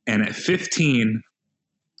 And at 15,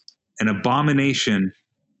 an abomination,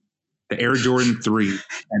 the Air Jordan 3 at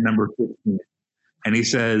number 15. And he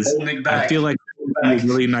says, I feel like it would be a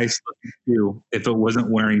really nice looking shoe if it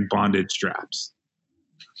wasn't wearing bondage straps.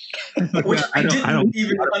 Which I didn't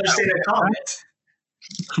even understand that comment.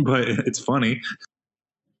 But it's funny.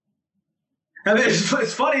 I mean,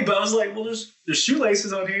 it's funny, but I was like, well, there's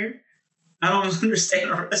shoelaces on here. I don't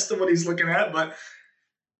understand the rest of what he's looking at, but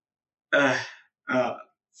I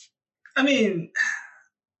mean,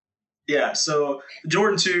 yeah. So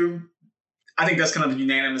Jordan 2, I think that's kind of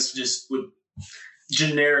unanimous, just with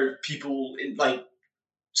generic people like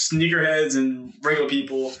sneakerheads and regular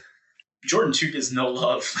people. Jordan 2 gets no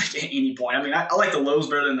love like at any point. I mean, I like the lows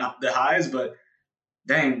better than the highs, but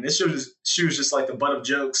dang, this shoe is just like the butt of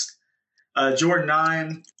jokes. Jordan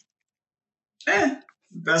 9,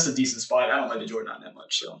 that's a decent spot. I don't like the Jordan 9 that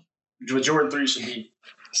much, so Jordan 3 should be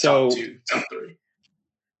top 2, top 3.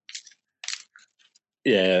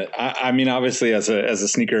 Yeah, I mean, obviously, as a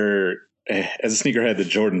sneakerhead, the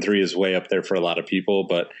Jordan 3 is way up there for a lot of people.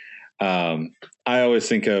 But I always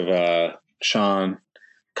think of Sean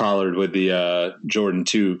Collard with the Jordan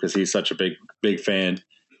 2 because he's such a big fan.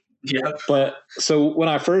 Yeah. But so when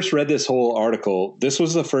I first read this whole article, this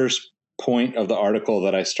was the first point of the article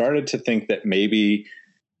that I started to think that maybe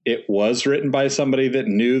it was written by somebody that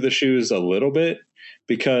knew the shoes a little bit.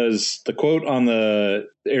 Because the quote on the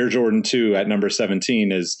Air Jordan 2 at number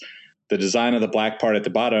 17 is, the design of the black part at the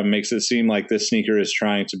bottom makes it seem like this sneaker is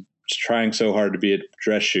trying so hard to be a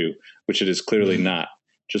dress shoe, which it is clearly not.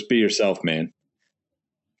 Just be yourself, man.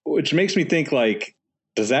 Which makes me think, like,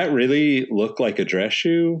 does that really look like a dress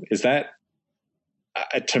shoe? Is that,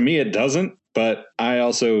 to me, it doesn't. But I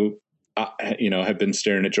also, have been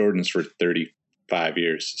staring at Jordans for 35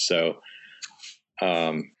 years. So,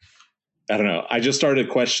 I don't know. I just started to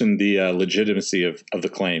question the legitimacy of the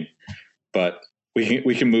claim, but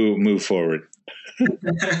we can move forward.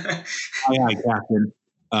 Aye, Captain.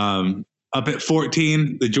 Up at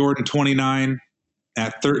 14, the Jordan 29.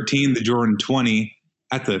 At 13, the Jordan 20.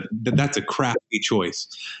 That's a crafty choice.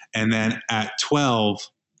 And then at 12,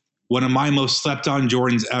 one of my most slept on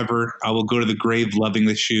Jordans ever. I will go to the grave loving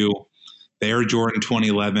the shoe. The Air Jordan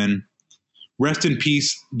 2011. Rest in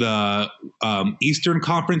peace, the Eastern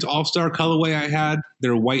Conference All-Star colorway I had.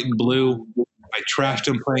 They're white and blue. I trashed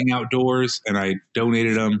them playing outdoors, and I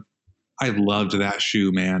donated them. I loved that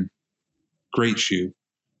shoe, man. Great shoe.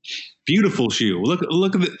 Beautiful shoe. Look at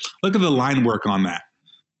the line work on that.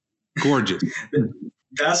 Gorgeous.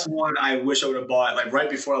 That's one I wish I would have bought. Like right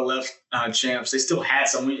before I left Champs, they still had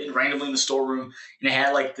some randomly in the storeroom, and it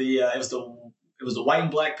had like it was the white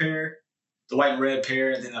and black pair, the white and red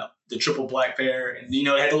pair, and then the triple black pair, and it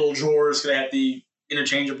had the little drawers. It had the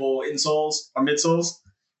interchangeable insoles or midsoles.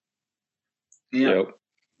 Yeah, yep.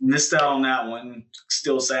 Missed out on that one.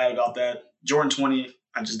 Still sad about that. Jordan 20,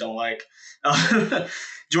 I just don't like.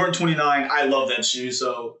 Jordan 29, I love that shoe.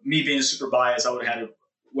 So me being super biased, I would have had it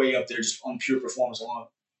way up there just on pure performance alone.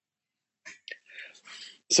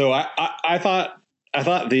 So I thought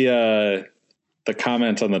the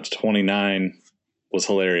comment on the 29 was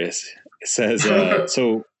hilarious. It says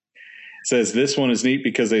It says this one is neat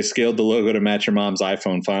because they scaled the logo to match your mom's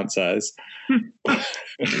iPhone font size.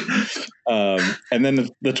 And then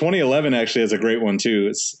the 2011 actually has a great one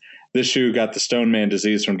too. This shoe got the Stone Man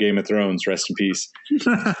disease from Game of Thrones. Rest in peace.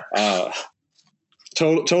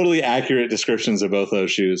 Totally accurate descriptions of both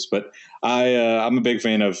those shoes. But I'm a big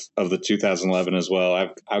fan of the 2011 as well.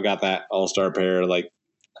 I've got that All-Star pair. Like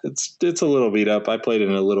it's a little beat up. I played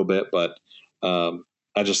in it a little bit, but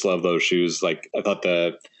I just love those shoes. Like I thought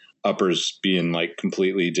the uppers being like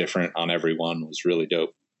completely different on every one was really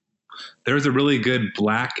dope. There's a really good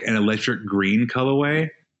black and electric green colorway.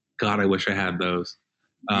 God, I wish I had those.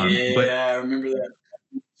 But I remember that.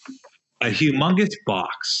 a humongous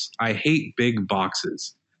box. I hate big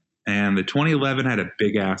boxes. And the 2011 had a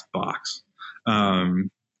big ass box.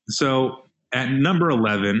 So at number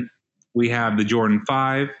 11, we have the Jordan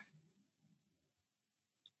 5,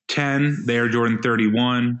 10, the Air Jordan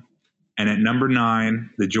 31, and at number 9,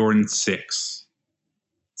 the Jordan 6.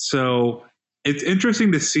 So it's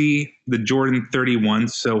interesting to see the Jordan 31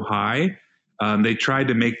 so high. They tried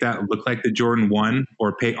to make that look like the Jordan 1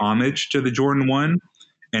 or pay homage to the Jordan 1.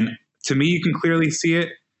 And to me, you can clearly see it.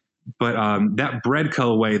 But that bread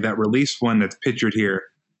colorway, that release one that's pictured here,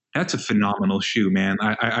 that's a phenomenal shoe, man.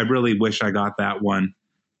 I really wish I got that one.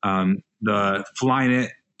 The flying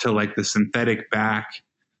it to like the synthetic back,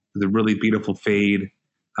 the really beautiful fade,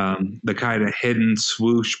 the kind of hidden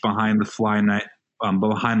swoosh behind the Flyknit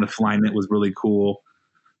was really cool.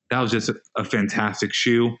 That was just a fantastic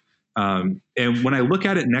shoe. And when I look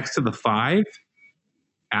at it next to the 5,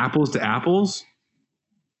 apples to apples,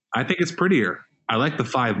 I think it's prettier. I like the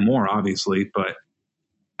 5 more, obviously, but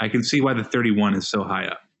I can see why the 31 is so high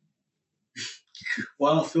up.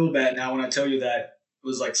 Well, I don't feel bad now when I tell you that it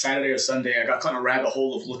was like Saturday or Sunday. I got caught in a rabbit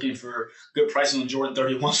hole of looking for good pricing on Jordan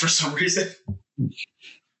 31s for some reason.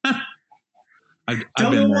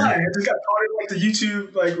 Tell me why. I just got caught in like the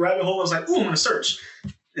YouTube like rabbit hole. I was like, "Ooh, I'm gonna search."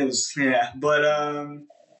 It was but I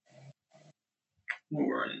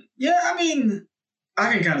mean,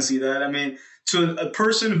 I can kind of see that. I mean, to a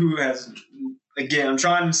person who has, again, I'm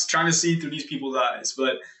trying to see through these people's eyes,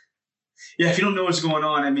 but yeah, if you don't know what's going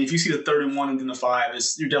on, I mean, if you see the 31 and then the 5,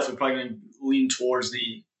 you're definitely probably going to lean towards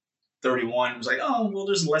the 31. It was like, oh, well,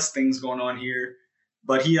 there's less things going on here.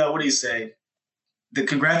 But what do you say? The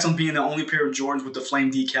congrats on being the only pair of Jordans with the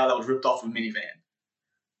flame decal that was ripped off a minivan.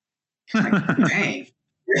 Like, dang.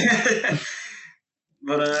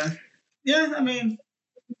 But yeah, I mean,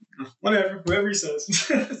 whatever he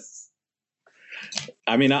says.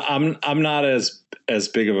 I mean, I'm not as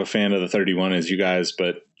big of a fan of the 31 as you guys,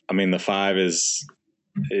 but I mean, the 5 is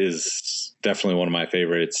definitely one of my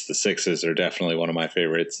favorites. The 6s are definitely one of my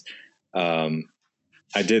favorites. I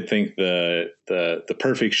did think the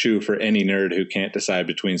perfect shoe for any nerd who can't decide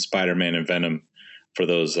between Spider-Man and Venom for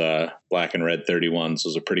those black and red 31s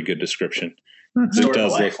was a pretty good description. So it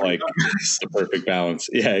does look like the perfect balance.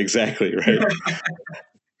 Yeah, exactly. Right.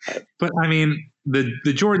 But I mean,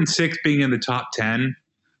 the Jordan 6 being in the top 10,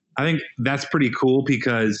 I think that's pretty cool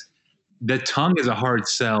because the tongue is a hard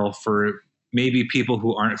sell for maybe people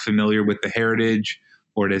who aren't familiar with the heritage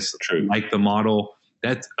or just like the model.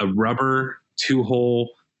 That's a rubber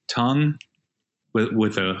 2-hole tongue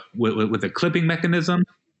with a clipping mechanism.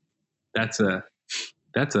 That's a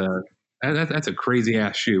crazy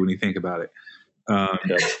ass shoe when you think about it.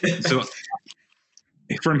 So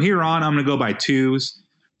from here on, I'm going to go by 2s.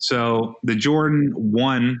 So the Jordan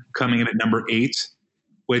 1 coming in at number 8,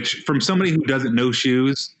 which from somebody who doesn't know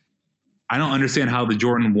shoes, I don't understand how the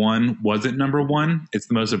Jordan 1 wasn't number 1. It's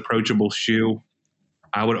the most approachable shoe,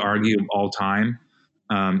 I would argue, of all time.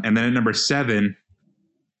 And then at number 7,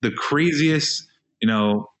 the craziest,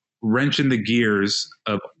 wrench in the gears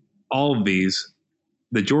of all of these,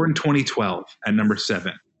 the Jordan 2012 at number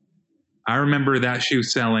 7. I remember that shoe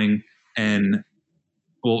selling to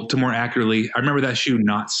more accurately, I remember that shoe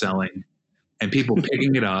not selling and people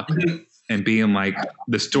picking it up and being like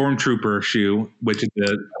the Stormtrooper shoe, which is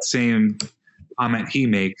the same comment he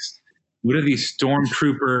makes. What are these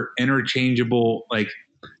Stormtrooper interchangeable,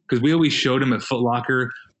 because we always showed him at Foot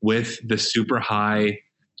Locker with the super high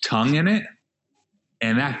tongue in it.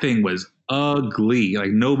 And that thing was ugly.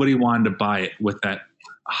 Like nobody wanted to buy it with that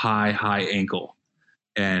high ankle.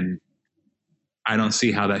 And I don't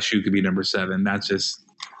see how that shoe could be number 7. That's just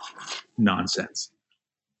nonsense.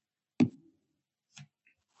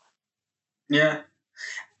 Yeah.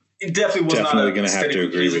 It definitely was definitely going to have to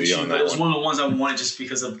agree with you on that. It was one of the ones I wanted just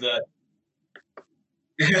because of the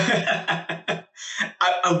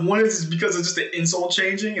I wanted this because of just the insole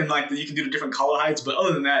changing and that you can do the different color heights, but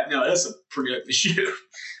other than that, no, that's a pretty ugly shoe.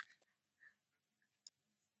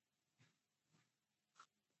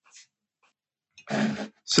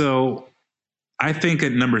 So I think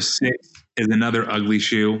at number 6 is another ugly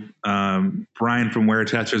shoe. Brian from Wear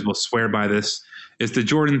Testers will swear by this. It's the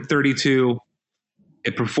Jordan 32.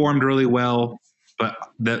 It performed really well, but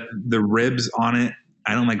the ribs on it,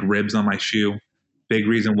 I don't like ribs on my shoe. Big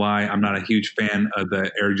reason why I'm not a huge fan of the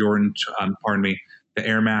Air Jordan, the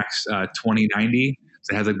Air Max 2090.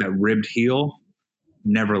 So it has that ribbed heel.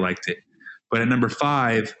 Never liked it. But at number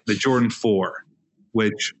 5, the Jordan 4,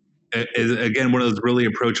 which is, again, one of those really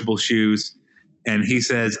approachable shoes. And he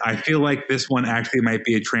says, I feel like this one actually might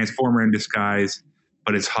be a transformer in disguise,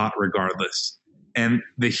 but it's hot regardless. And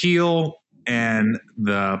the heel, and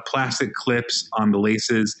the plastic clips on the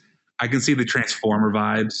laces. I can see the Transformer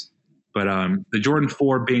vibes, but the Jordan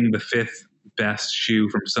 4 being the 5th best shoe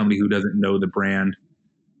from somebody who doesn't know the brand,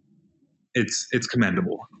 it's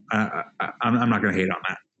commendable. I'm not going to hate on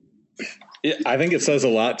that. Yeah, I think it says a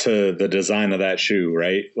lot to the design of that shoe,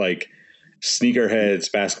 right? Like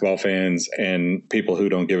sneakerheads, basketball fans, and people who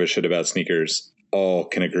don't give a shit about sneakers all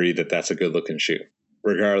can agree that that's a good looking shoe,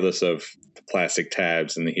 regardless of the plastic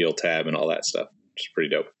tabs and the heel tab and all that stuff, which is pretty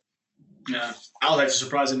dope. Yeah, I was actually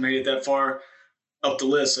surprised it made it that far up the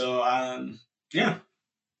list. So, yeah,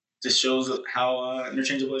 just shows how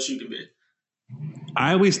interchangeable a shoe can be.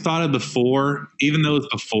 I always thought of the 4, even though it's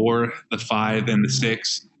before the 5 and the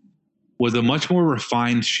 6, was a much more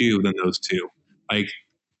refined shoe than those two. Like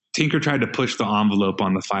Tinker tried to push the envelope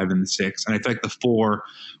on the 5 and the 6, and I feel like the 4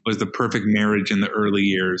 was the perfect marriage in the early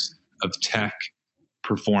years of tech,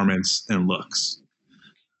 performance, and looks.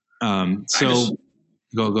 Go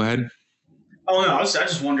ahead. Oh no, I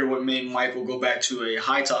just wonder what made Michael go back to a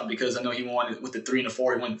high top, because I know he wanted with the 3 and the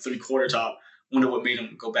 4, he went 3/4 top. Wonder what made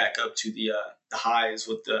him go back up to the highs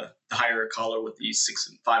with the higher collar with the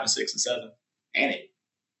 5 and 6 and 7 and 8.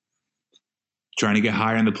 Trying to get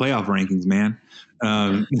higher in the playoff rankings, man.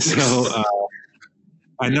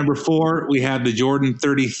 At number 4, we have the Jordan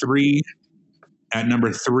 33. At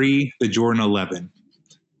number 3, the Jordan 11.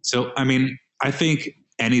 So, I mean, I think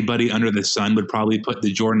anybody under the sun would probably put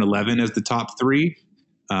the Jordan 11 as the top 3.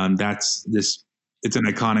 It's an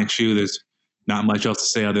iconic shoe. There's not much else to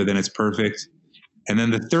say other than it's perfect. And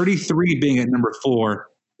then the 33 being at number 4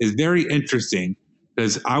 is very interesting,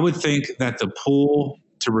 because I would think that the pull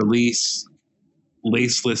to release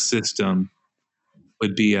laceless system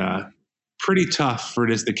would be pretty tough for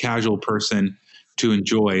just the casual person to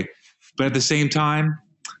enjoy. But at the same time,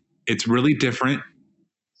 it's really different.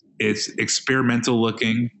 It's experimental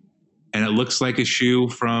looking, and it looks like a shoe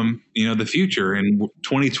from the future. And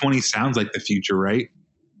 2020 sounds like the future, right?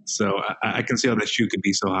 So I can see how that shoe could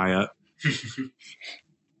be so high up.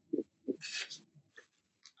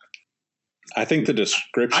 I think the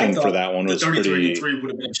description for that one was pretty. The 33 and 3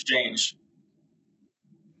 would have been exchanged.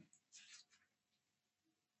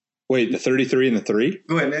 Wait, the 33 and the 3?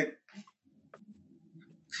 Go ahead, Nick.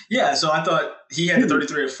 Yeah, so I thought he had the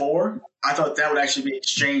 33 at 4. I thought that would actually be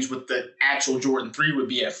exchanged with the actual Jordan 3 would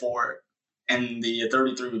be at 4, and the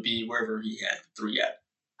 33 would be wherever he had 3 at.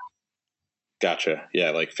 Gotcha.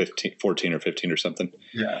 Yeah, like 14 or 15 or something.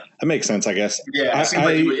 Yeah. That makes sense, I guess. Yeah, it seems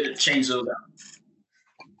like he would change those out.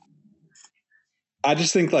 I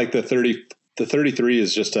just think like the 33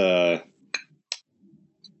 is just I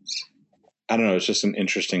don't know, it's just an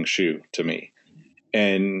interesting shoe to me.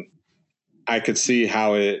 And I could see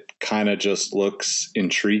how it kind of just looks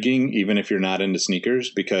intriguing, even if you're not into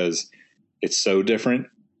sneakers, because it's so different.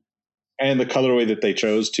 And the colorway that they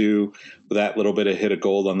chose to, with that little bit of hit of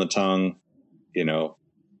gold on the tongue,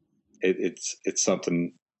 it's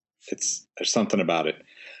something. There's something about it.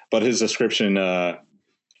 But his description,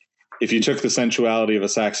 if you took the sensuality of a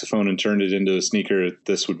saxophone and turned it into a sneaker,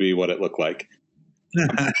 this would be what it looked like.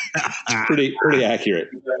 It's pretty accurate.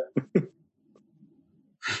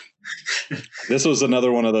 This was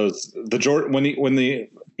another one of those. The Jordan when the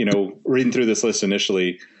reading through this list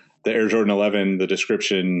initially, the Air Jordan 11, the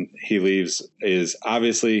description he leaves is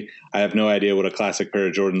obviously, I have no idea what a classic pair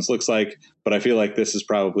of Jordans looks like, but I feel like this is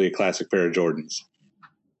probably a classic pair of Jordans.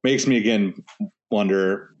 Makes me again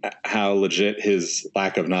wonder how legit his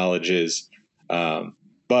lack of knowledge is.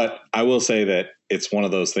 But I will say that it's one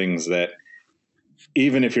of those things that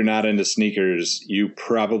even if you're not into sneakers, you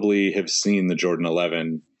probably have seen the Jordan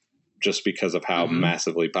 11 just because of how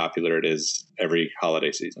massively popular it is every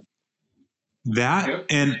holiday season.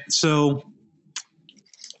 And so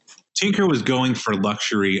Tinker was going for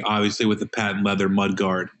luxury, obviously, with the patent leather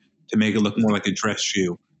mudguard to make it look more like a dress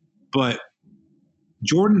shoe. But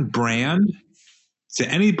Jordan brand, to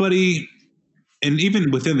anybody, and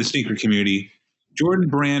even within the sneaker community, Jordan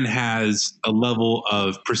brand has a level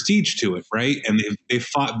of prestige to it, right? And they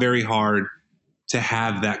fought very hard to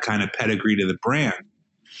have that kind of pedigree to the brand.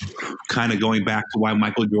 Kind of going back to why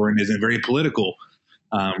Michael Jordan isn't very political.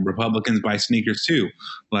 Republicans buy sneakers too.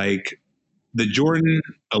 Like the Jordan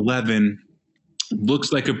 11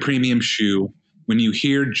 looks like a premium shoe. When you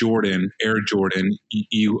hear Jordan, Air Jordan,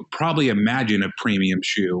 you probably imagine a premium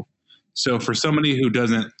shoe. So for somebody who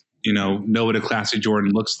doesn't, know what a classic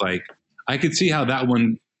Jordan looks like, I could see how that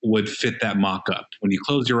one would fit that mock-up. When you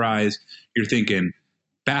close your eyes, you're thinking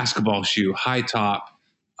basketball shoe, high top,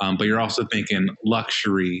 but you're also thinking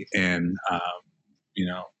luxury and,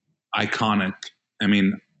 iconic. I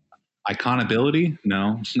mean, iconability.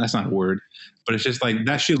 No, that's not a word, but it's just like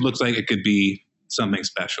that shoe looks like it could be something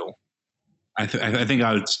special. I think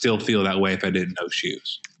I would still feel that way if I didn't know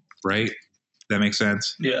shoes. Right? That makes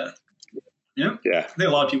sense. Yeah. Yeah. Yeah. I think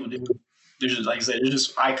a lot of people do. There's just, like I said, they're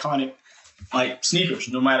just iconic, like sneakers.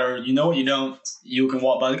 No matter you know it, you don't, you can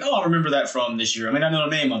walk by like, oh, I remember that from this year. I mean, I know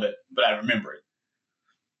the name of it, but I remember it.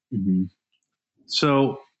 Mm-hmm.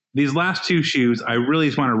 So these last two shoes, I really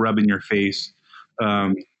just want to rub in your face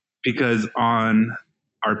because on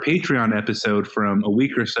our Patreon episode from a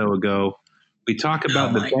week or so ago, we talk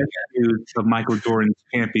about the best shoes of Michael Jordan's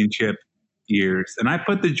championship years. And I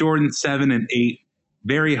put the Jordan 7 and 8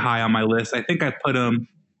 very high on my list. I think I put them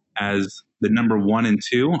as the number 1 and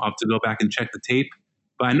 2. I'll have to go back and check the tape.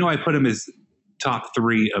 But I know I put them as top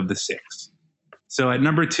 3 of the 6. So at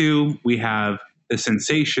number 2, we have the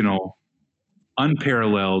sensational,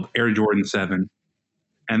 unparalleled Air Jordan 7.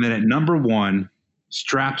 And then at number 1,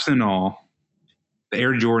 straps and all, the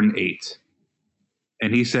Air Jordan 8.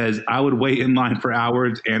 And he says, I would wait in line for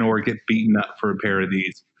hours and or get beaten up for a pair of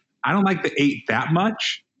these. I don't like the 8 that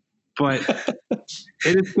much, but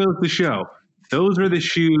it just goes to show. Those are the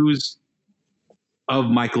shoes of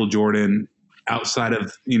Michael Jordan outside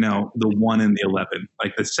of, the 1 and the 11.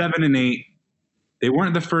 Like the 7 and 8, they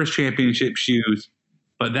weren't the first championship shoes,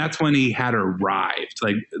 but that's when he had arrived.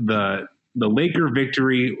 Like the Laker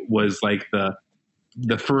victory was like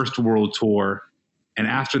the first world tour. And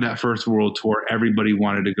after that first world tour, everybody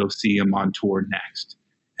wanted to go see him on tour next.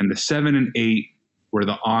 And the 7 and 8 were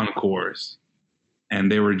the encores. And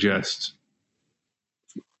they were just,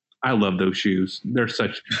 I love those shoes. They're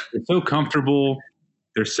so comfortable.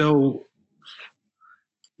 They're so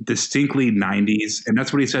distinctly 90s. And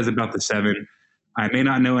that's what he says about the 7. I may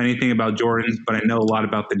not know anything about Jordans, but I know a lot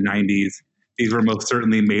about the 90s. These were most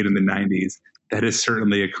certainly made in the 90s. That is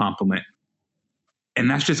certainly a compliment. And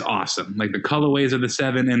that's just awesome. Like the colorways of the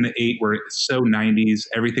 7 and the 8 were so 90s.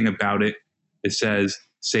 Everything about it says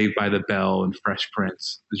Saved by the Bell and Fresh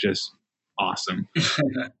Prince. It's just awesome.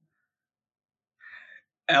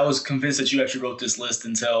 I was convinced that you actually wrote this list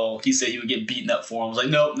until he said he would get beaten up for him. I was like,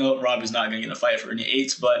 nope, Robbie's not going to get in a fight for any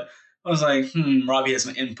 8s. But I was like, Robbie has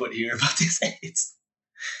some input here about these 8s.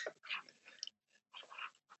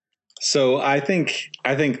 So I think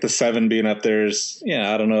the 7 being up there is,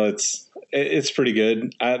 I don't know. It's pretty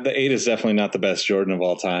good. The 8 is definitely not the best Jordan of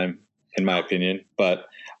all time, in my opinion. But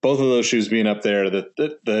both of those shoes being up there, the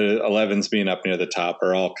 11s being up near the top,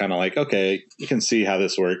 are all kind of like, okay, you can see how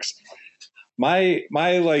this works. My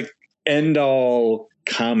like end all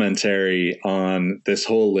commentary on this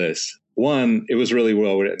whole list. One, it was really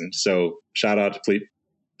well written. So shout out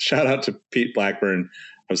to Pete Blackburn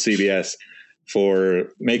of CBS for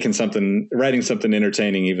writing something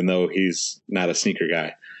entertaining, even though he's not a sneaker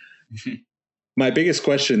guy. My biggest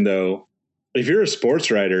question, though, if you're a sports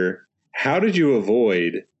writer, how did you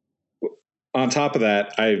avoid? On top of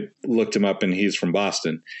that, I looked him up and he's from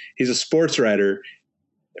Boston. He's a sports writer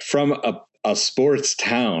from a sports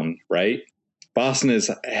town, right? Boston is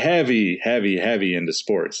heavy into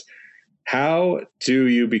sports. How do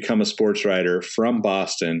you become a sports writer from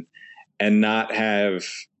Boston and not have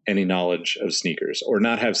any knowledge of sneakers or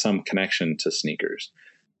not have some connection to sneakers?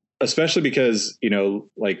 Especially because,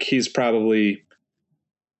 like he's probably,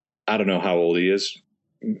 I don't know how old he is,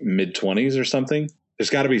 mid-20s or something.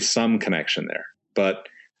 There's got to be some connection there. But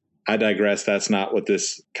I digress. That's not what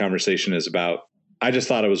this conversation is about. I just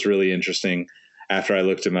thought it was really interesting after I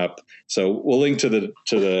looked him up. So we'll link to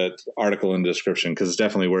the article in the description because it's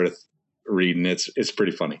definitely worth reading. It's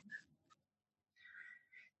pretty funny.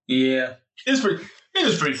 Yeah, it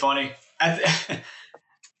is pretty funny.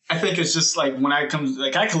 I think it's just like when I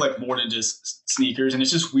collect more than just sneakers, and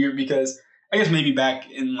it's just weird because I guess maybe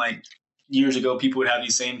back in like years ago, people would have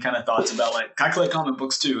these same kind of thoughts about like I collect comic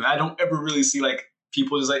books too, and I don't ever really see like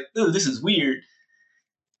people just like, oh, this is weird.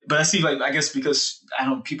 But I see like I guess because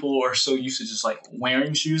people are so used to just like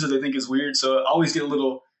wearing shoes that they think is weird, so I always get a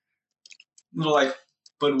little like,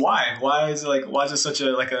 but why? Why is it such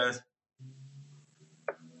a like a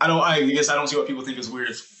I guess I don't see what people think is weird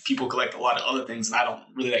if people collect a lot of other things and I don't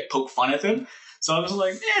really like poke fun at them. So I was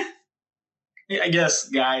like, I guess,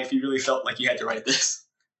 guy, if you really felt like you had to write this.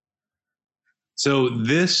 So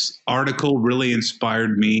this article really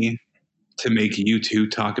inspired me to make you two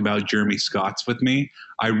talk about Jeremy Scott's with me.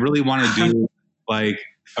 I really want to do like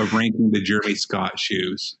a ranking the Jeremy Scott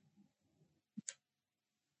shoes.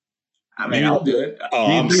 I mean, I'll do it. Oh,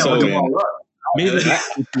 I'm so in.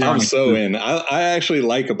 I'm so in. I actually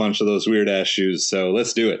like a bunch of those weird ass shoes, so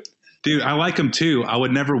let's do it. Dude, I like them too. I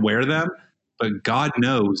would never wear them, but God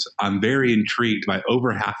knows I'm very intrigued by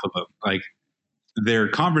over half of them. Like they're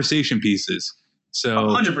conversation pieces. So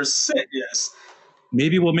 100%, yes.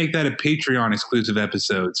 maybe we'll make that a Patreon exclusive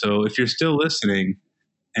episode. So if you're still listening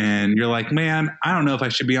and you're like, man, I don't know if I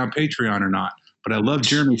should be on Patreon or not, but I love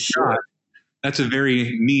Jeremy Scott. That's a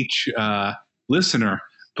very niche listener.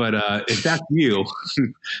 But if that's you,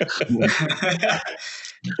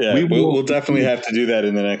 yeah, we'll definitely have to do that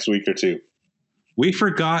in the next week or two. We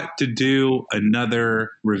forgot to do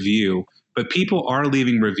another review, but people are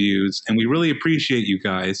leaving reviews, and we really appreciate you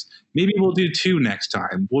guys. Maybe we'll do 2 next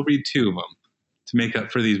time. We'll read 2 of them to make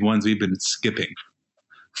up for these ones we've been skipping.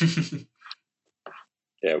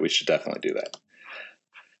 Yeah, we should definitely do that.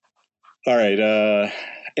 All right.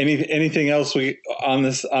 Anything else on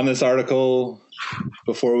this article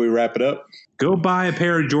before we wrap it up? Go buy a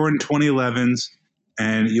pair of Jordan 2011s,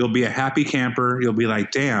 and you'll be a happy camper. You'll be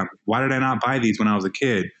like, damn, why did I not buy these when I was a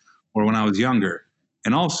kid or when I was younger?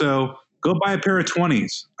 And also, go buy a pair of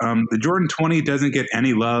 20s. The Jordan 20 doesn't get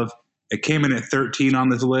any love. It came in at 13 on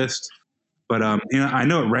this list. But I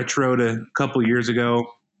know it retroed a couple years ago.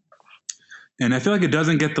 And I feel like it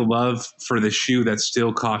doesn't get the love for the shoe that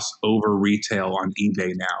still costs over retail on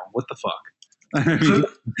eBay now. What the fuck? I mean,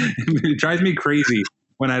 it drives me crazy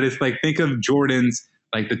when I just think of Jordans,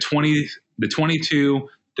 like the 20, the 22,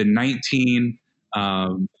 the 19, a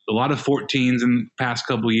lot of 14s in the past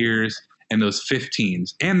couple of years, and those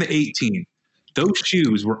 15s and the 18. Those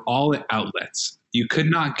shoes were all at outlets. You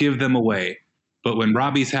could not give them away. But when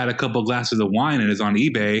Robbie's had a couple glasses of wine and is on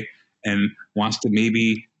eBay and wants to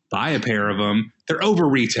maybe buy a pair of them, they're over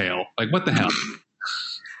retail. Like, what the hell?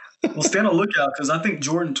 Well, stay on the lookout because I think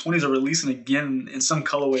Jordan 20s are releasing again in some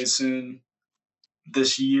colorways soon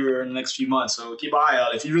this year in the next few months. So keep an eye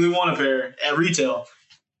out. If you really want a pair at retail,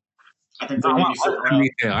 I think they're going to be flipping around.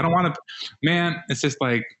 Retail. I don't want to. Man, it's just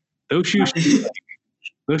like those shoes.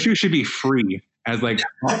 Those shoes should be free as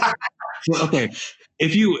okay.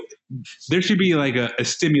 There should be like a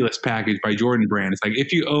stimulus package by Jordan Brand. It's like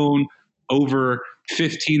if you own over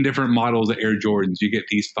 15 different models of Air Jordans, you get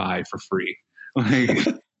these 5 for free.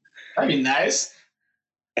 That'd be nice.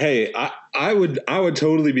 Hey, I would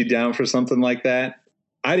totally be down for something like that.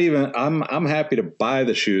 I'm happy to buy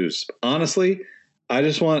the shoes. Honestly, I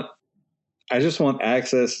just want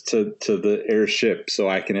access to the airship so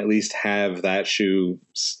I can at least have that shoe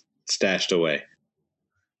stashed away.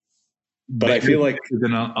 But I feel like it's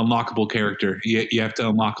an unlockable character. You have to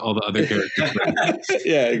unlock all the other characters.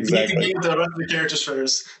 Yeah, exactly. You can get the rest of the characters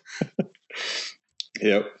first.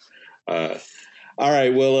 Yep. All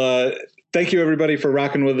right. Well, thank you everybody for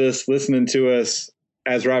rocking with us, listening to us.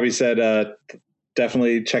 As Robbie said,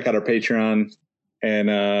 definitely check out our Patreon,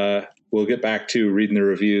 and we'll get back to reading the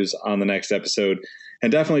reviews on the next episode.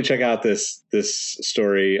 And definitely check out this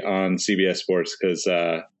story on CBS Sports because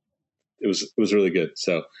it was really good.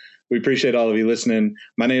 So we appreciate all of you listening.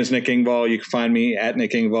 My name is Nick Ingvall. You can find me at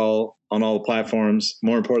Nick Ingvall on all the platforms.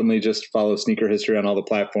 More importantly, just follow Sneaker History on all the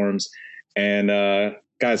platforms. And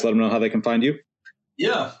guys, let them know how they can find you.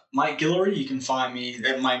 Yeah, Mike Guillory. You can find me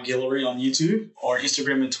at Mike Guillory on YouTube or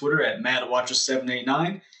Instagram and Twitter at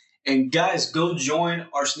MadWatcher789. And guys, go join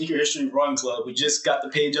our Sneaker History Run Club. We just got the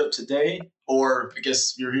page up today, or I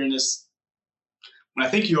guess you're hearing this when I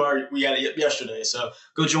think you are. We got it yesterday, so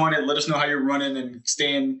go join it. Let us know how you're running and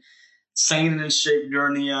staying sane and in shape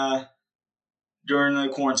during the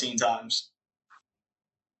quarantine times.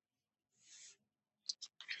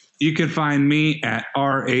 You can find me at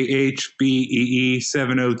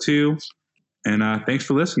RAHBEE702. And thanks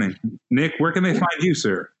for listening. Nick, where can they find you,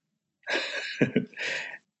 sir?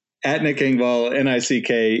 At Nick Ingvall,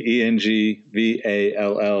 NickEngvall.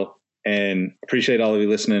 And appreciate all of you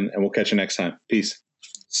listening, and we'll catch you next time. Peace.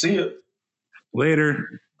 See you.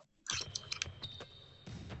 Later.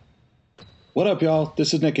 What up, y'all?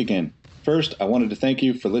 This is Nick again. First, I wanted to thank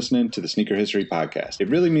you for listening to the Sneaker History Podcast. It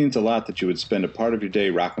really means a lot that you would spend a part of your day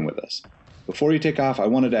rocking with us. Before you take off, I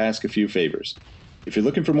wanted to ask a few favors. If you're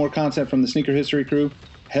looking for more content from the Sneaker History crew,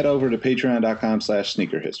 head over to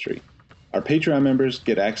patreon.com/sneakerhistory. Our Patreon members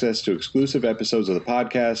get access to exclusive episodes of the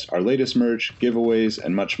podcast, our latest merch, giveaways,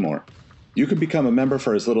 and much more. You can become a member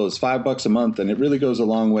for as little as $5 a month, and it really goes a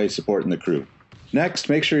long way supporting the crew. Next,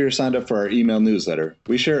 make sure you're signed up for our email newsletter.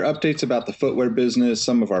 We share updates about the footwear business,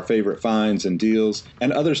 some of our favorite finds and deals,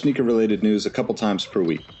 and other sneaker-related news a couple times per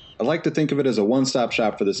week. I like to think of it as a one-stop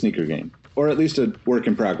shop for the sneaker game, or at least a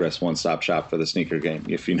work-in-progress one-stop shop for the sneaker game,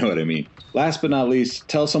 if you know what I mean. Last but not least,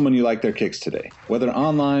 tell someone you like their kicks today. Whether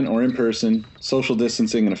online or in person, social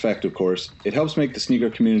distancing in effect, of course, it helps make the sneaker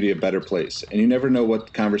community a better place, and you never know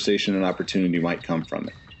what conversation and opportunity might come from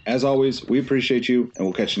it. As always, we appreciate you, and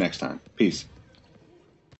we'll catch you next time. Peace.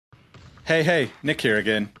 Hey, Nick here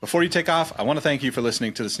again. Before you take off, I want to thank you for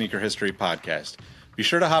listening to the Sneaker History Podcast. Be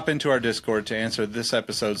sure to hop into our Discord to answer this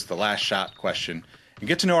episode's The Last Shot question and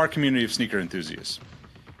get to know our community of sneaker enthusiasts.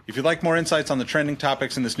 If you'd like more insights on the trending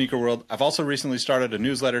topics in the sneaker world, I've also recently started a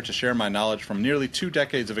newsletter to share my knowledge from nearly 2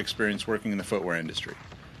 decades of experience working in the footwear industry.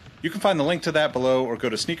 You can find the link to that below or go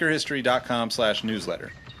to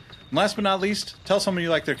sneakerhistory.com/newsletter. And last but not least, tell someone you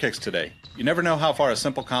like their kicks today. You never know how far a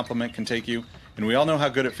simple compliment can take you, and we all know how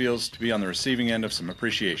good it feels to be on the receiving end of some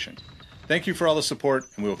appreciation. Thank you for all the support,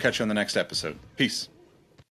 and we will catch you on the next episode. Peace.